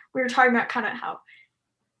intros, we were talking about kind of how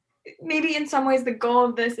maybe in some ways the goal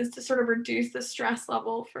of this is to sort of reduce the stress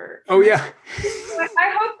level for yeah.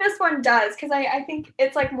 I hope this one does, because I think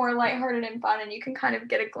it's like more lighthearted and fun, and you can kind of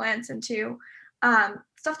get a glance into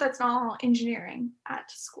stuff that's not all engineering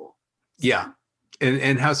at school. Yeah.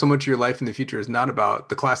 And how so much of your life in the future is not about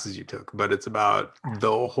the classes you took, but it's about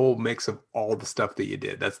the whole mix of all the stuff that you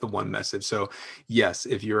did. That's the one message. So yes,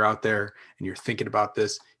 if you're out there and you're thinking about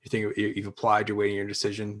this, you've applied, you're waiting your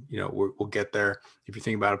decision, we'll get there. If you're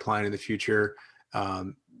thinking about applying in the future,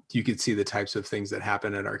 you could see the types of things that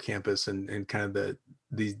happen at our campus and kind of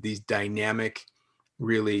these dynamic,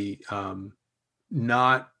 really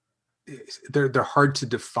they're hard to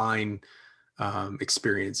define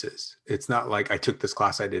experiences. It's not like I took this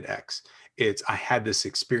class, I did X. It's I had this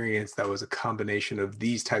experience that was a combination of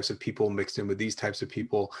these types of people mixed in with these types of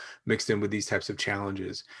people, mixed in with these types of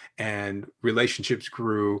challenges, and relationships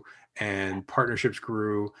grew and partnerships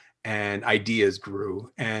grew and ideas grew.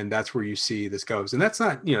 And that's where you see this goes. And that's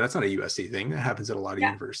not a USC thing. That happens at a lot of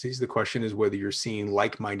universities. The question is whether you're seeing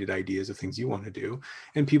like-minded ideas of things you want to do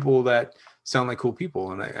and people that sound like cool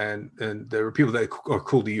people. And there are people that are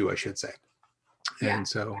cool to you, I should say. And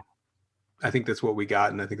so I think that's what we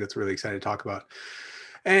got. And I think that's really exciting to talk about.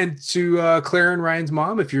 And to Claire and Ryan's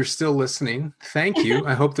mom, if you're still listening, thank you.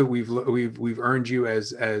 I hope that we've earned you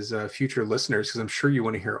as future listeners, because I'm sure you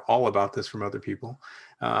want to hear all about this from other people.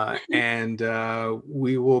 And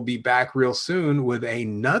we will be back real soon with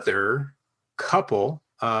another couple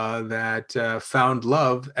that found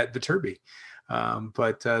love at Viterbi.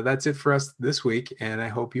 But that's it for us this week. And I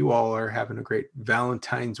hope you all are having a great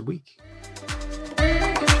Valentine's week.